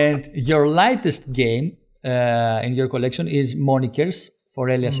 and your lightest game in your collection is Monikers for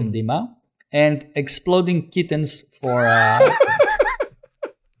Elias and Dima, and Exploding Kittens for. I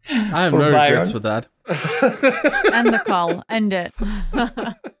have For no regrets Byron. with that. End the call. End it.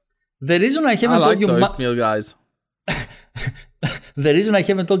 The reason I I haven't like told you the my, oatmeal guys. the reason I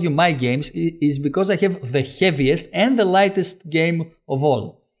haven't told you my games is because I have the heaviest and the lightest game of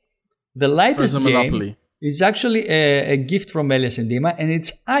all. The lightest Prison game Monopoly. is actually a gift from Elias and Dima, and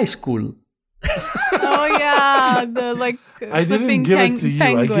it's High School. Oh yeah, the like. I didn't give it to you.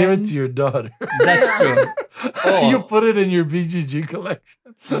 I gave it to your daughter. That's true. You put it in your BGG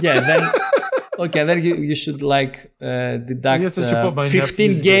collection. Yeah, then you should like deduct Yes, I should put my 15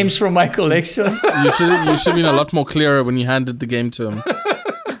 nephew's games from my collection. You should have been a lot more clearer when you handed the game to him.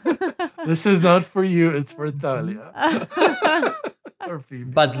 This is not for you. It's for Talia. Or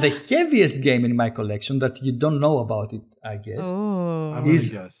Phoebe. But the heaviest game in my collection that you don't know about it, I guess, Oh, I'm gonna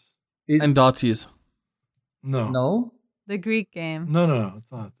is- guess. is And Darties. No. no. the Greek game. No,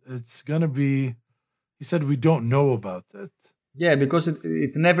 it's not. It's gonna be. He said we don't know about it. Yeah, because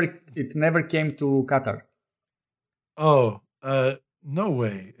it never came to Qatar. Oh, no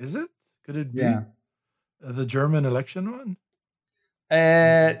way. Is it? Could it be Yeah. the German election one?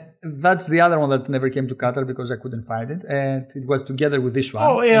 That's the other one that never came to Qatar because I couldn't find it, and it was together with this one.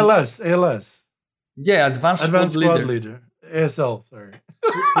 Oh, ALS. Yeah, Advanced Advanced Squad Squad Leader. Leader. ASL. Sorry.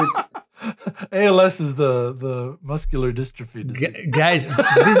 It's- ALS is the muscular dystrophy disease. Guys,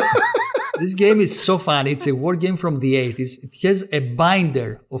 this game is so fun. It's a war game from the 80s. It has a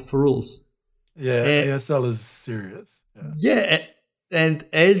binder of rules. Yeah, ASL is serious. Yeah. Yeah, and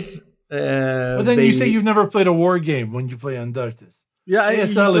as But then you say you've never played a war game when you play Andartes. Yeah, it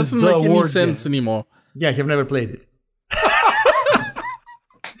ASL is doesn't the make any word sense game. anymore. Yeah, I have never played it.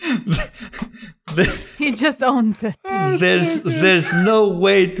 He just owns it. There's no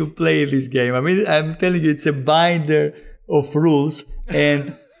way to play this game. I mean, I'm telling you, it's a binder of rules,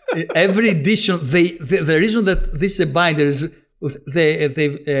 and every edition, the reason that this is a binder is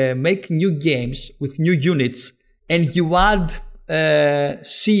they make new games with new units, and you add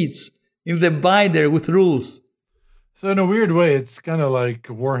seats in the binder with rules. So in a weird way, it's kind of like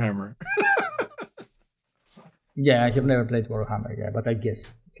Warhammer. Yeah, I have never played Warhammer, yeah, but I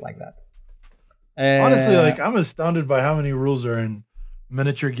guess it's like that. Honestly, like I'm astounded by how many rules are in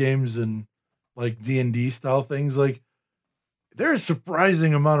miniature games and like D&D style things. Like there's a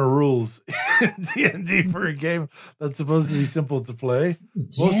surprising amount of rules in D&D for a game that's supposed to be simple to play.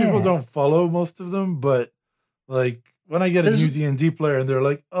 Most people don't follow most of them, but like when I get a new D&D player and they're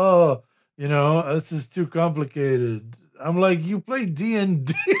like, "Oh, you know, this is too complicated." I'm like, "You play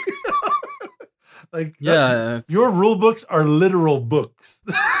D&D?" Like, your rule books are literal books.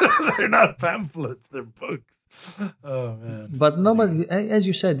 They're not pamphlets, they're books. Oh, man. But nobody, as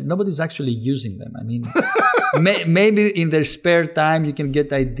you said, nobody's actually using them. I mean, maybe in their spare time you can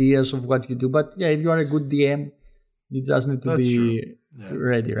get ideas of what you do. But yeah, if you are a good DM, you just need to be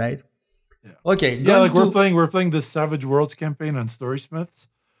ready, right? Yeah. Okay. Yeah, like we're playing this Savage Worlds campaign on Storysmiths,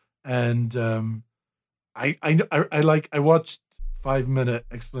 and I watched 5-minute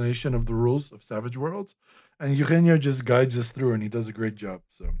explanation of the rules of Savage Worlds, and Eugenio just guides us through, and he does a great job.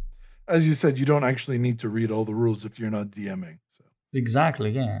 So, as you said, you don't actually need to read all the rules if you're not DMing. So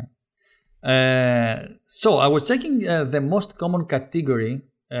Exactly, yeah. So I was checking the most common category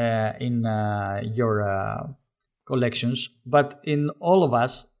in your collections, but in all of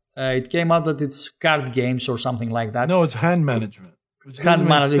us, it came out that it's card games or something like that. no, it's hand management. Hand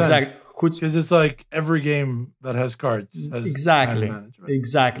management, exactly. Because it's like every game that has cards has Exactly. hand management.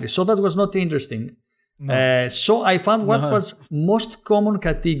 Exactly. So that was not interesting. No. So I found what was most common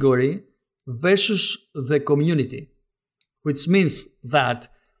category versus the community, which means that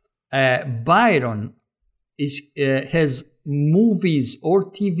Byron has movies or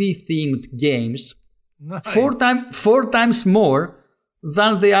TV themed games Nice. four times more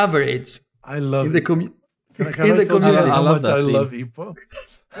than the average I love in the it. community. Can I in the tell you community. how I love much that I theme. love Ipo?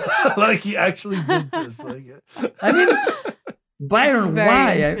 Like he actually did this. Like I mean, Byron, Very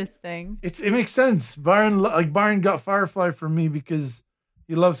why? interesting. it makes sense. Byron got Firefly for me because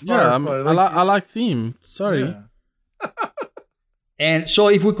he loves Yeah, Firefly. I like theme. Sorry. Yeah. And so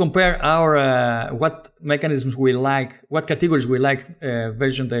if we compare our what mechanisms we like, what categories we like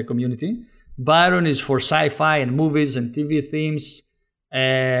version the community, Byron is for sci-fi and movies and TV themes.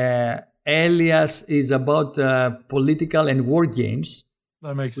 Elias is about political and war games.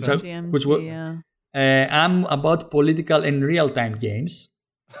 That makes Which sense. GMT, Which wa- yeah. I'm about political and real-time games.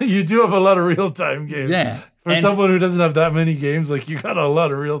 You do have a lot of real-time games. Yeah. For someone who doesn't have that many games, like you got a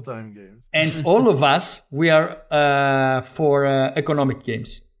lot of real-time games. And all of us, we are for economic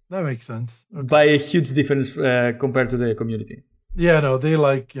games. That makes sense. Okay. By a huge difference compared to the community. Yeah, no, they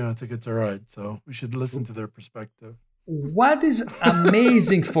like, Ticket to Ride, so we should listen to their perspective. What is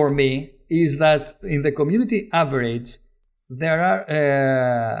amazing for me is that in the community average, there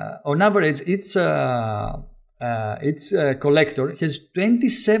are, on average, its collector has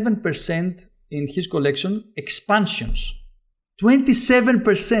 27% in his collection expansions.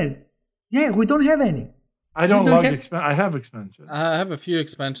 27%. Yeah, we don't have any. I don't log I have expansions. I have a few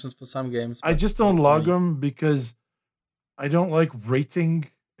expansions for some games. I just don't log them because I don't like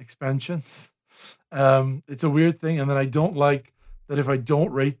rating expansions. It's a weird thing. And then I don't like that if I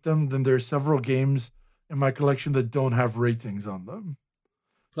don't rate them, then there's several games in my collection that don't have ratings on them.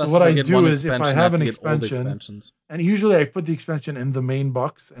 Plus, so what I get do one is if I have an to get all the expansion, expansions. and usually I put the expansion in the main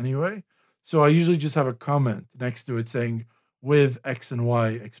box anyway. So I usually just have a comment next to it saying with X and Y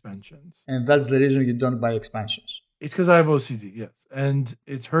expansions. And that's the reason you don't buy expansions. It's because I have OCD, yes. And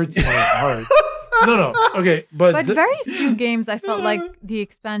it hurts my heart. No. Okay, but very few games I felt like the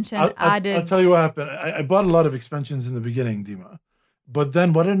expansion added. I'll tell you what happened. I bought a lot of expansions in the beginning, Dima. But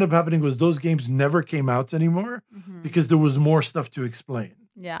then what ended up happening was those games never came out anymore because there was more stuff to explain.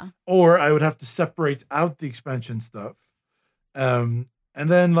 Yeah. Or I would have to separate out the expansion stuff. And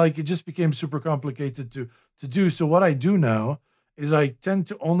then it just became super complicated to do. So what I do now is I tend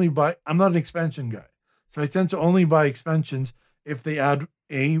to only buy, I'm not an expansion guy. So I tend to only buy expansions if they add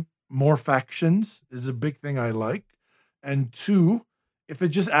more factions is a big thing I like. And 2, if it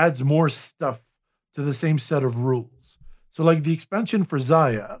just adds more stuff to the same set of rules. So the expansion for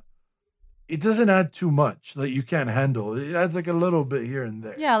Zaya, it doesn't add too much that you can't handle. It adds a little bit here and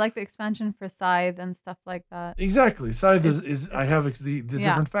there. Yeah, like the expansion for Scythe and stuff like that. Exactly. Scythe is I have the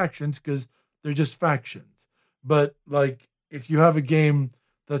different factions because they're just factions. But if you have a game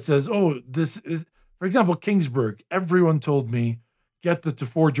that says, oh, this is, for example, Kingsburg, everyone told me, get the To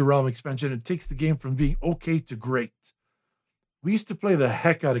Forge a Realm expansion. It takes the game from being okay to great. We used to play the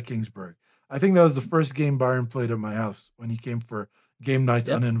heck out of Kingsburg. I think that was the first game Byron played at my house when he came for game night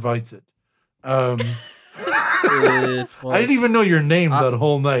uninvited. I didn't even know your name that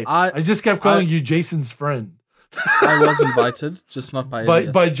whole night. I just kept calling you Jason's friend. I was invited, just not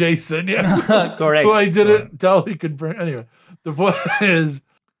by Jason. Yeah, correct. Who I didn't tell he could bring. Anyway, the point is,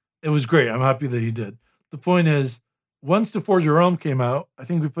 it was great. I'm happy that he did. The point is, once The Forge of Realm came out, I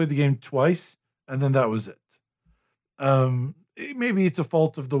think we played the game twice, and then that was it. Maybe it's a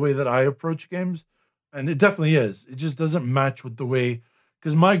fault of the way that I approach games, and it definitely is. It just doesn't match with the way,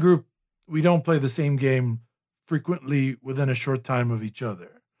 because my group, we don't play the same game frequently within a short time of each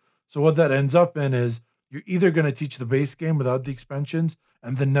other. So what that ends up in is you're either going to teach the base game without the expansions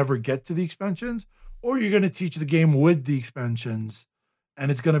and then never get to the expansions, or you're going to teach the game with the expansions, and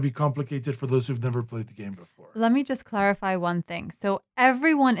it's going to be complicated for those who've never played the game before. Let me just clarify one thing. So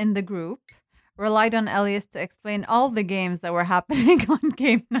everyone in the group relied on Elias to explain all the games that were happening on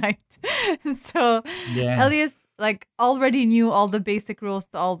game night. So Elias already knew all the basic rules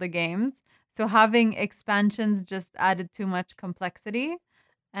to all the games. So having expansions just added too much complexity.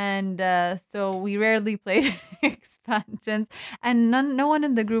 And so we rarely played expansions, and no one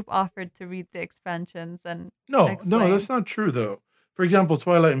in the group offered to read the expansions. And no, that's not true though. For example,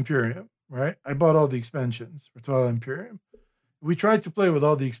 Twilight Imperium, right? I bought all the expansions for Twilight Imperium. We tried to play with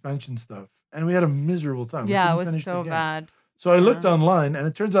all the expansion stuff, and we had a miserable time. Yeah, it was so bad. So I looked online, and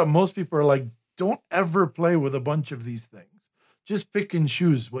it turns out most people are like, don't ever play with a bunch of these things. Just pick and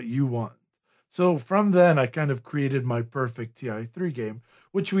choose what you want. So from then, I kind of created my perfect TI3 game,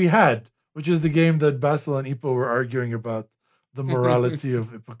 which is the game that Basil and Ipo were arguing about the morality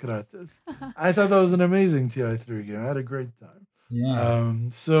of Hippocrates. I thought that was an amazing TI3 game. I had a great time. Yeah.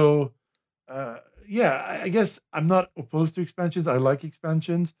 I guess I'm not opposed to expansions. I like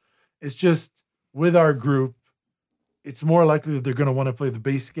expansions. It's just with our group, it's more likely that they're going to want to play the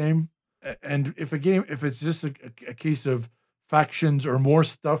base game. And if it's just a case of factions or more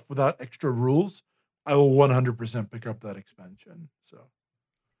stuff without extra rules, I will 100% pick up that expansion. So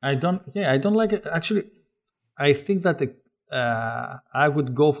I don't like it. Actually, I think that I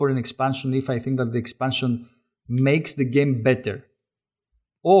would go for an expansion if I think that the expansion makes the game better,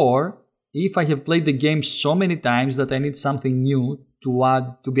 or if I have played the game so many times that I need something new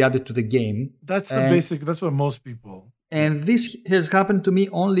to be added to the game. That's basic. That's what most people. And this has happened to me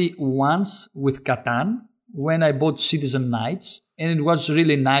only once with Catan, when I bought Citizen Knights, and it was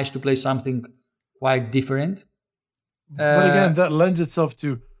really nice to play something quite different. But again, that lends itself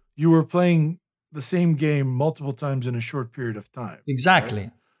to you were playing the same game multiple times in a short period of time.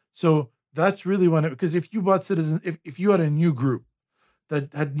 Exactly. So that's really when because if you bought Citizen, if you had a new group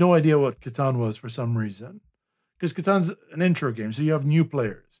that had no idea what Catan was for some reason, because Catan's an intro game, so you have new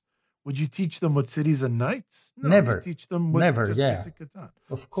players. Would you teach them what Cities and Knights? No, Never. You teach them what Never, just yeah. basic Catan.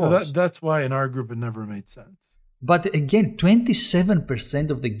 Of So course. that's why in our group it never made sense. But again, 27%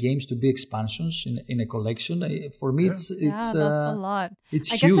 of the games to be expansions in a collection. For me, Yeah. it's that's a lot.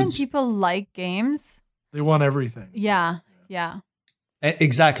 it's I huge. guess when people like games, They want everything. yeah.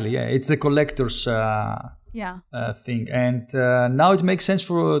 Exactly, yeah. It's the collector's Yeah. thing, and now it makes sense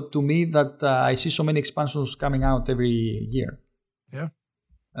to me that I see so many expansions coming out every year. Yeah.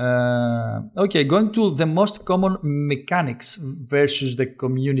 Okay, going to the most common mechanics versus the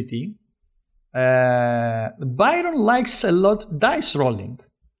community. Byron likes a lot dice rolling,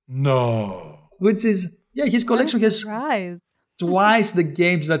 No. which is his collection has Surprise. twice the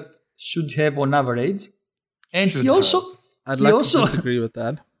games that should have on average, and Should he also I'd he like also to disagree with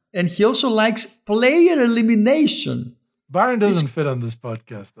that. and he also likes player elimination. Byron doesn't fit on this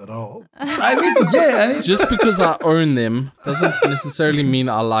podcast at all. I mean, Just because I own them doesn't necessarily mean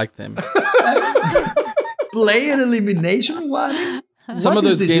I like them. player elimination. What? I mean, Some what of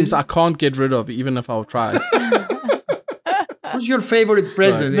is those this? games I can't get rid of, even if I'll try. Who's your favorite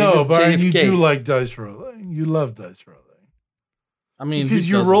president? No, Is it Byron, you JFK? do like dice rolling. You love dice rolling. I mean, Because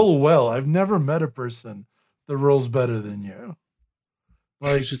who you doesn't? roll well. I've never met a person that rolls better than you. You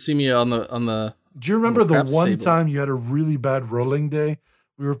Like, should see me on the. do you remember the craps one tables. time you had a really bad rolling day?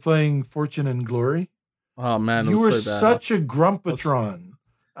 We were playing Fortune and Glory. Oh man, it You was were so bad. such a grumpatron.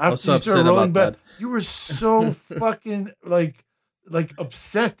 I was After so you upset started rolling about bad, you were so fucking like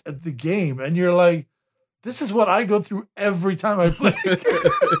upset at the game, and you're like, "This is what I go through every time I play."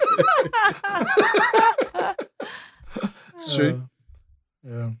 It's true.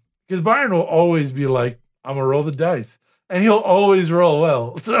 Yeah, because Byron will always be like, "I'm gonna roll the dice," and he'll always roll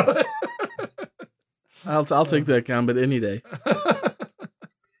well. So I'll take that gambit any day.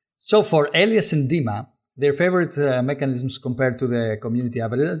 So for Elias and Dima, their favorite mechanisms compared to the community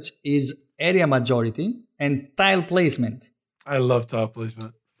average is area majority and tile placement. I love top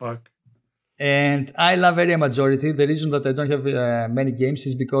placement. Fuck. And I love area majority. The reason that I don't have many games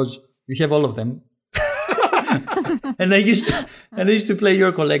is because you have all of them. and I used to play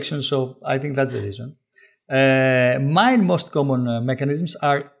your collection, so I think that's the reason. My most common mechanisms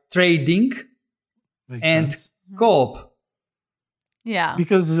are trading Makes and sense. co-op. Yeah.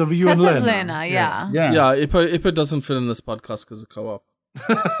 Because of you Because and of Lena. Lena, yeah. Yeah. Yeah, Ipo doesn't fit in this podcast because of co-op.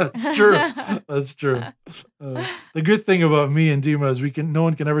 That's true. That's true. The good thing about me and Dima is no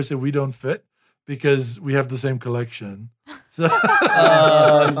one can ever say we don't fit because we have the same collection. So,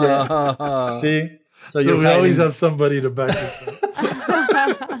 Yeah. See? So so you're we always hiding. have somebody to back us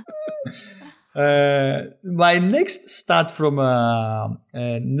up. My next stat from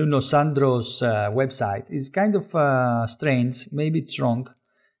Nuno Sandro's website is kind of strange. Maybe it's wrong.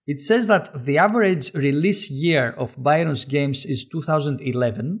 It says that the average release year of Byron's games is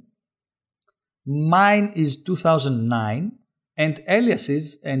 2011. Mine is 2009. And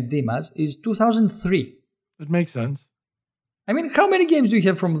Elias's and Dima's is 2003. It makes sense. I mean, how many games do you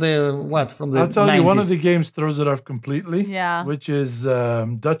have from the what? From the I'll tell you, one of 90s? the games throws it off completely. Yeah. Which is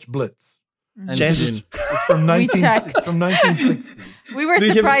Dutch Blitz. And Chess. June. It's from checked. it's from 1960. We were Do you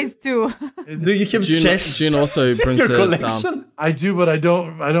have- surprised too. Do you have chess June also in brings your it down. collection? I do, but I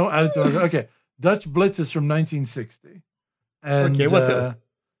don't add it to my. Okay, Dutch Blitz is from 1960. And, Okay, what else?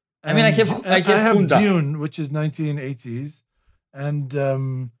 I mean, I have Hunda. Dune, which is 1980s, and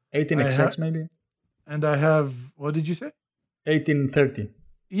 18XX maybe? and I have, what did you say? 1830.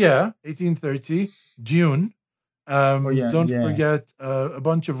 Yeah, 1830 Dune. yeah, Don't yeah. forget a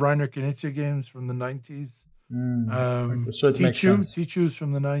bunch of Reiner Knizia games from the 90s. Okay, so it makes sense. Tichu's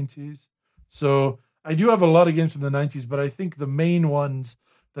from the 90s. So I do have a lot of games from the 90s, but I think the main ones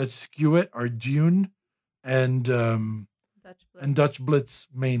that skew it are Dune and Dutch Blitz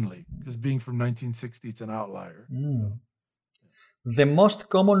mainly, because being from 1960, it's an outlier. The most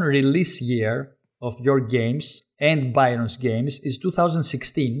common release year of your games and Byron's games is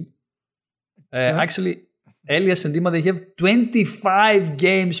 2016. Actually, Elias and Dima, they have 25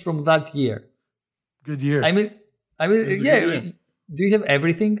 games from that year. Good year. I mean, a good year. do you have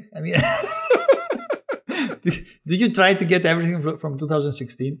everything? I mean, did you try to get everything from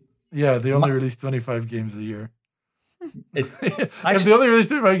 2016? Yeah, they only release 25 games a year. If Actually, they only release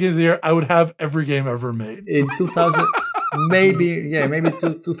 25 games a year, I would have every game ever made. in 2000, maybe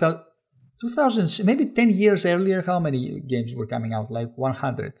 2000, maybe 10 years earlier, how many games were coming out? Like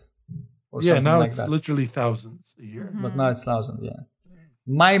 100 or Yeah, something now like it's that. literally thousands a year. But now it's 1,000, yeah.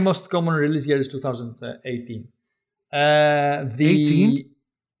 My most common release year is 2018. 18?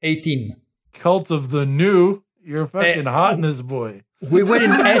 18. Cult of the New. You're fucking hotness boy. We were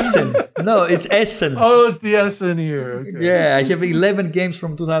in Essen. No, it's Essen. Oh, it's the Essen year. Okay. Yeah, I have 11 games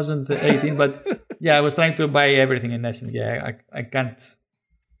from 2018, but yeah, I was trying to buy everything in Essen. Yeah, I can't.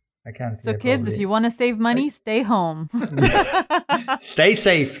 So kids, if you want to save money, stay home. Stay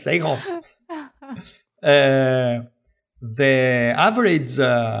safe, stay home. The average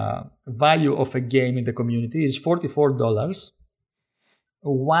value of a game in the community is $44,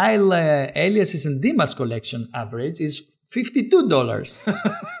 while Elias's and Dima's collection average is $52.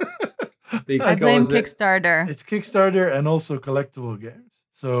 I blame Kickstarter. It's Kickstarter and also collectible games.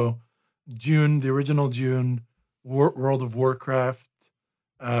 So June, the original June, World of Warcraft.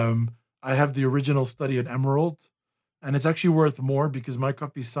 I have the original Study at Emerald, and it's actually worth more because my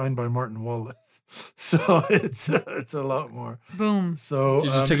copy's signed by Martin Wallace. So it's a lot more. Boom. So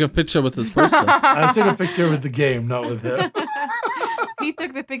Did you take a picture with this person? I took a picture with the game, not with him. He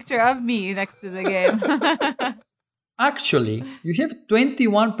took the picture of me next to the game. Actually, you have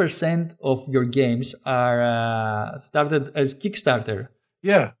 21% of your games are started as Kickstarter.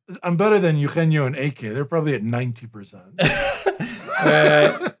 Yeah, I'm better than Eugenio and AK. They're probably at 90%.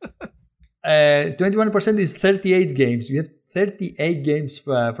 21% is 38 games. You have 38 games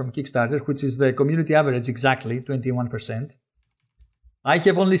from Kickstarter, which is the community average exactly, 21%. I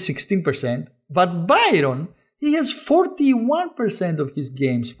have only 16%, but Byron, he has 41% of his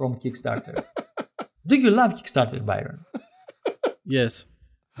games from Kickstarter. Do you love Kickstarter, Byron? Yes.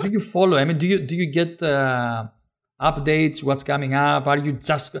 Do you follow? I mean, do you get updates? What's coming up? Are you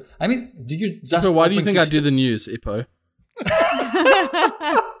just? I mean, do you just? So why do you think I do the news, Ippo?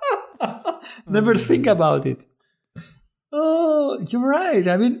 Never think about it. Oh, you're right.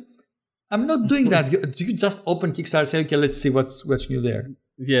 I mean, I'm not doing that. Do you just open Kickstarter, say, okay, let's see what's new there?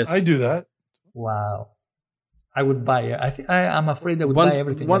 Yes. I do that. Wow. I would buy it. I'm afraid I would buy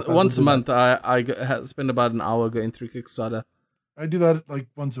everything. Once a month, I spend about an hour going through Kickstarter. I do that like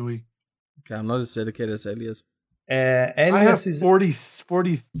once a week. Okay, I'm not as dedicated as Elias. Elias I have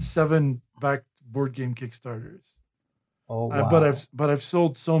 47 backed board game Kickstarters. Oh, wow. But I've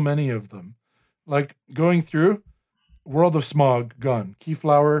sold so many of them. Like going through World of Smog, gone.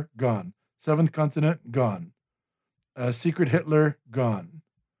 Keyflower, gone. Seventh Continent, gone. Secret Hitler, gone.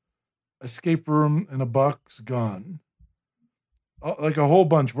 Escape Room in a Box, gone. Like a whole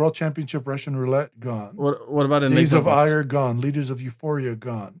bunch. World Championship Russian Roulette, gone. What about Enigma Days of box? Ire, gone. Leaders of Euphoria,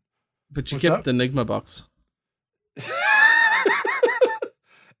 gone. But you What's kept that? the Enigma box.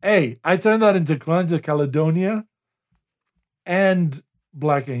 Hey, I turned that into Clans of Caledonia and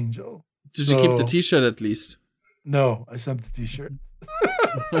Black Angel. Did you keep the So- T-shirt at least? No, I sent the T-shirt.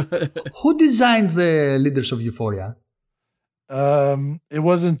 Who designed the Leaders of Euphoria? It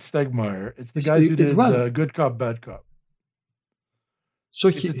wasn't Stegmeyer. It's the It's- guys who it did wasn't. Good Cop, Bad Cop. So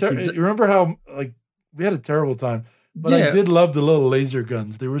You remember how like we had a terrible time, but Yeah. I did love the little laser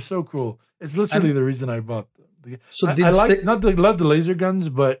guns. They were so cool. It's literally the reason I bought them. So I did like love the laser guns,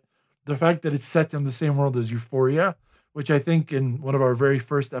 but the fact that it's set in the same world as Euphoria, which I think in one of our very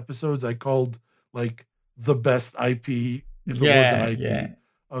first episodes I called like the best IP, if it was an IP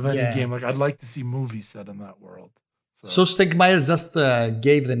of any Yeah. game. Like I'd like to see movies set in that world. So Stegmeyer just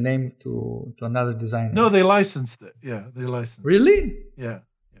gave the name to another designer. No, they licensed it. Yeah, they licensed it. Really? Yeah.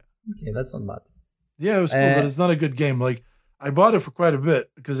 Okay, that's not bad. Yeah, it was cool, but it's not a good game. Like I bought it for quite a bit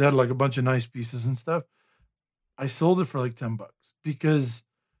because it had like a bunch of nice pieces and stuff. I sold it for like $10 because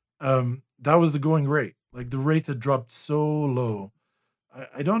that was the going rate. Like the rate had dropped so low.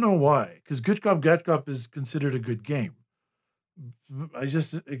 I don't know why. Because Good Cop, Bad Cop is considered a good game. I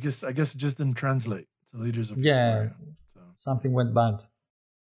guess it just didn't translate to Leaders of Yeah. Euphoria, so. Something went bad.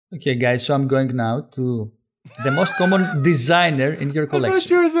 Okay, guys, so I'm going now to the most common designer in your I thought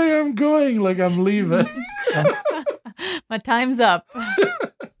collection. you were saying I'm going, like I'm leaving. My time's up.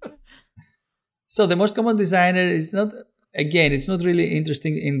 So the most common designer is not, again, it's not really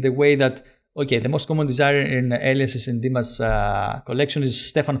interesting in the way that, okay, the most common designer in Elias's and Dima's collection is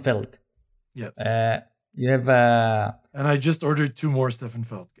Stefan Feld. Yeah. You have And I just ordered 2 more Stefan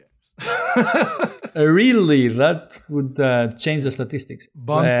Feld games. really, that would change the statistics.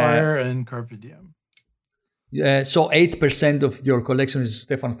 Bonfire and Carpe Diem. So 8% of your collection is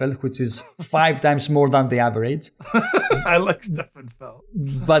Stefan Feld, which is 5 times more than the average. I like Stefan Feld.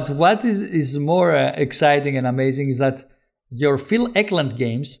 But what is more exciting and amazing is that your Phil Eklund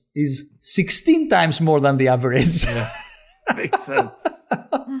games is 16 times more than the average. Yeah, makes sense.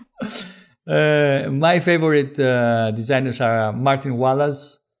 My favorite designers are Martin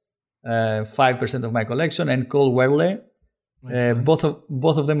Wallace, 5% of my collection, and Cole Werle, Both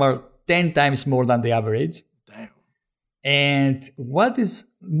of them are 10 times more than the average. Damn. And what is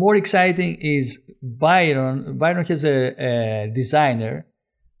more exciting is Byron. Byron has a designer.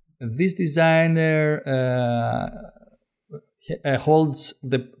 This designer holds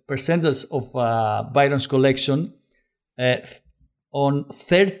the percentage of Byron's collection on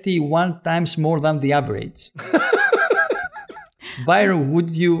 31 times more than the average. Byron, would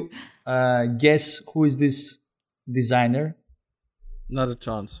you guess who is this designer? Not a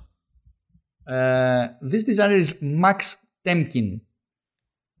chance. This designer is Max Temkin.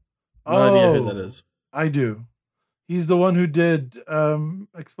 No idea who that is. I do. He's the one who did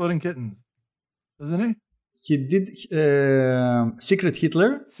Exploding Kittens, isn't he? He did Secret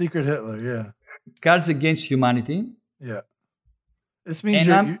Hitler, Secret Hitler, yeah. Cards Against Humanity, Yeah. This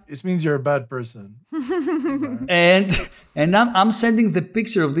means you're a bad person. and I'm sending the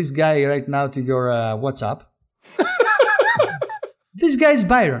picture of this guy right now to your WhatsApp. This guy is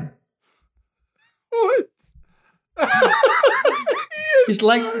Byron. What? He's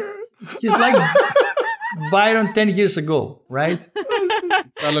like Byron 10 years ago, right?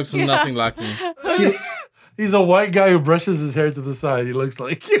 That looks nothing like me. He's a white guy who brushes his hair to the side. He looks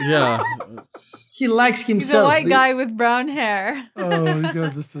like Yeah. He likes He's himself. a white guy with brown hair. Oh my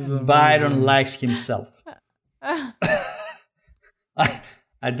god, this is amazing. Byron likes himself. I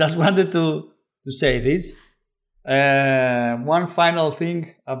just wanted to say this. One final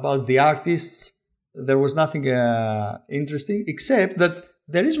thing about the artists. There was nothing interesting except that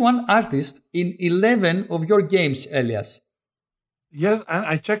there is one artist in 11 of your games, Elias. Yes, and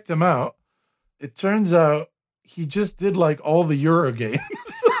I checked him out. It turns out he just did like all the Euro games.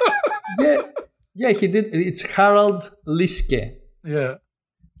 Yeah, he did. It's Harald Liske. Yeah.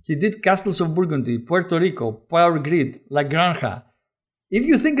 He did Castles of Burgundy, Puerto Rico, Power Grid, La Granja. If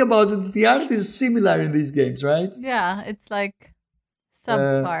you think about it, the art is similar in these games, right? Yeah, it's like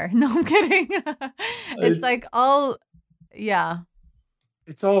subpar. No, I'm kidding. It's like all, yeah,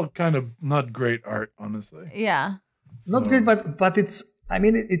 It's all kind of not great art, honestly. yeah. Not great, but it's. I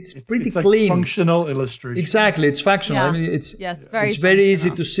mean, it's pretty It's like clean. functional illustration. Exactly, it's functional. Yeah. I mean, it's Yes, very. it's very easy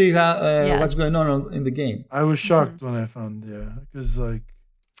functional. to see how Yes. what's going on in the game. I was shocked when I found, because like,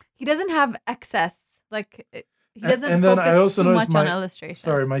 He doesn't have excess. Like he And- doesn't and then I focus also too noticed much on my- illustration.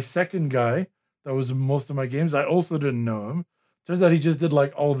 sorry, my second guy that was in most of my games, I also didn't know him. Turns out he just did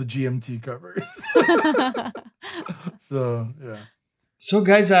like all the GMT covers. So yeah. So,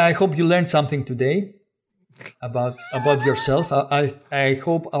 guys, I hope you learned something today about yourself. I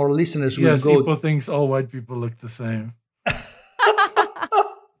hope our listeners will Yes, go. people thinks all white people look the same.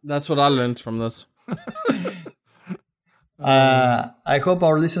 That's what I learned from this. I hope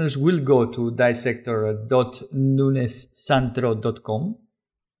our listeners will go to dissector.nunessantro.com.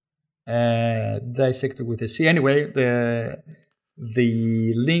 Dissector with a C. Anyway, the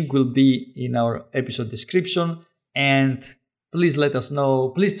link will be in our episode description. And please let us know.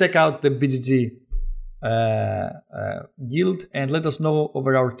 Please check out the BGG Guild and let us know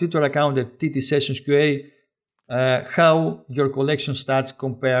over our Twitter account at TT Sessions QA how your collection stats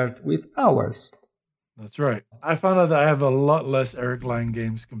compared with ours. That's right. I found out that I have a lot less Eric Lang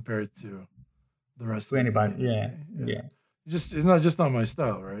games compared to the rest To of anybody, the community. yeah. It's not my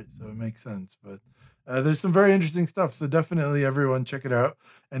style, right? So it makes sense. But there's some very interesting stuff. So definitely everyone check it out.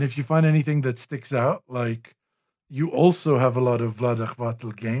 And if you find anything that sticks out, like you also have a lot of Vlad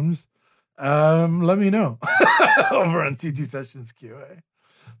Akhvatal games, let me know over on TT Sessions QA.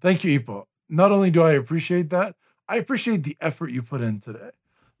 Thank you, Ipo. Not only do I appreciate that, I appreciate the effort you put in today.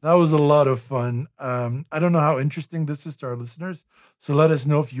 That was a lot of fun. I don't know how interesting this is to our listeners. So let us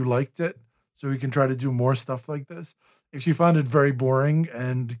know if you liked it so we can try to do more stuff like this. If you found it very boring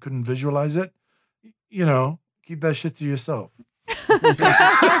and couldn't visualize it, keep that shit to yourself.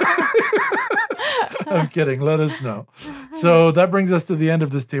 I'm kidding. Let us know. So that brings us to the end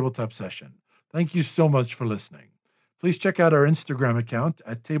of this tabletop session. Thank you so much for listening. Please check out our Instagram account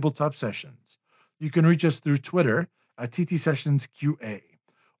at Tabletop Sessions. You can reach us through Twitter at TT Sessions QA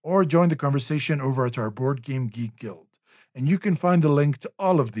or join the conversation over at our Board Game Geek Guild. And you can find the link to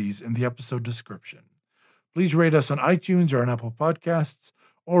all of these in the episode description. Please rate us on iTunes or on Apple Podcasts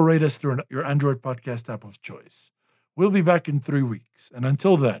or rate us through your Android podcast app of choice. We'll be back in 3 weeks. And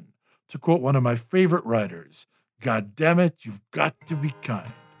until then, to quote one of my favorite writers, God damn it, you've got to be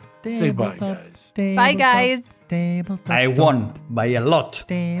kind. Say bye, guys. Bye, guys. I won by a lot.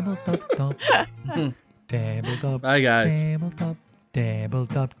 Tabletop. Tabletop. Bye, guys. Tabletop.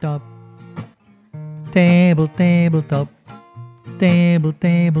 Tabletop. Top. Tabletop.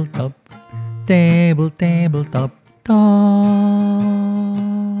 Tabletop. Tabletop. Top.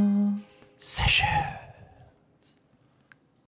 Session.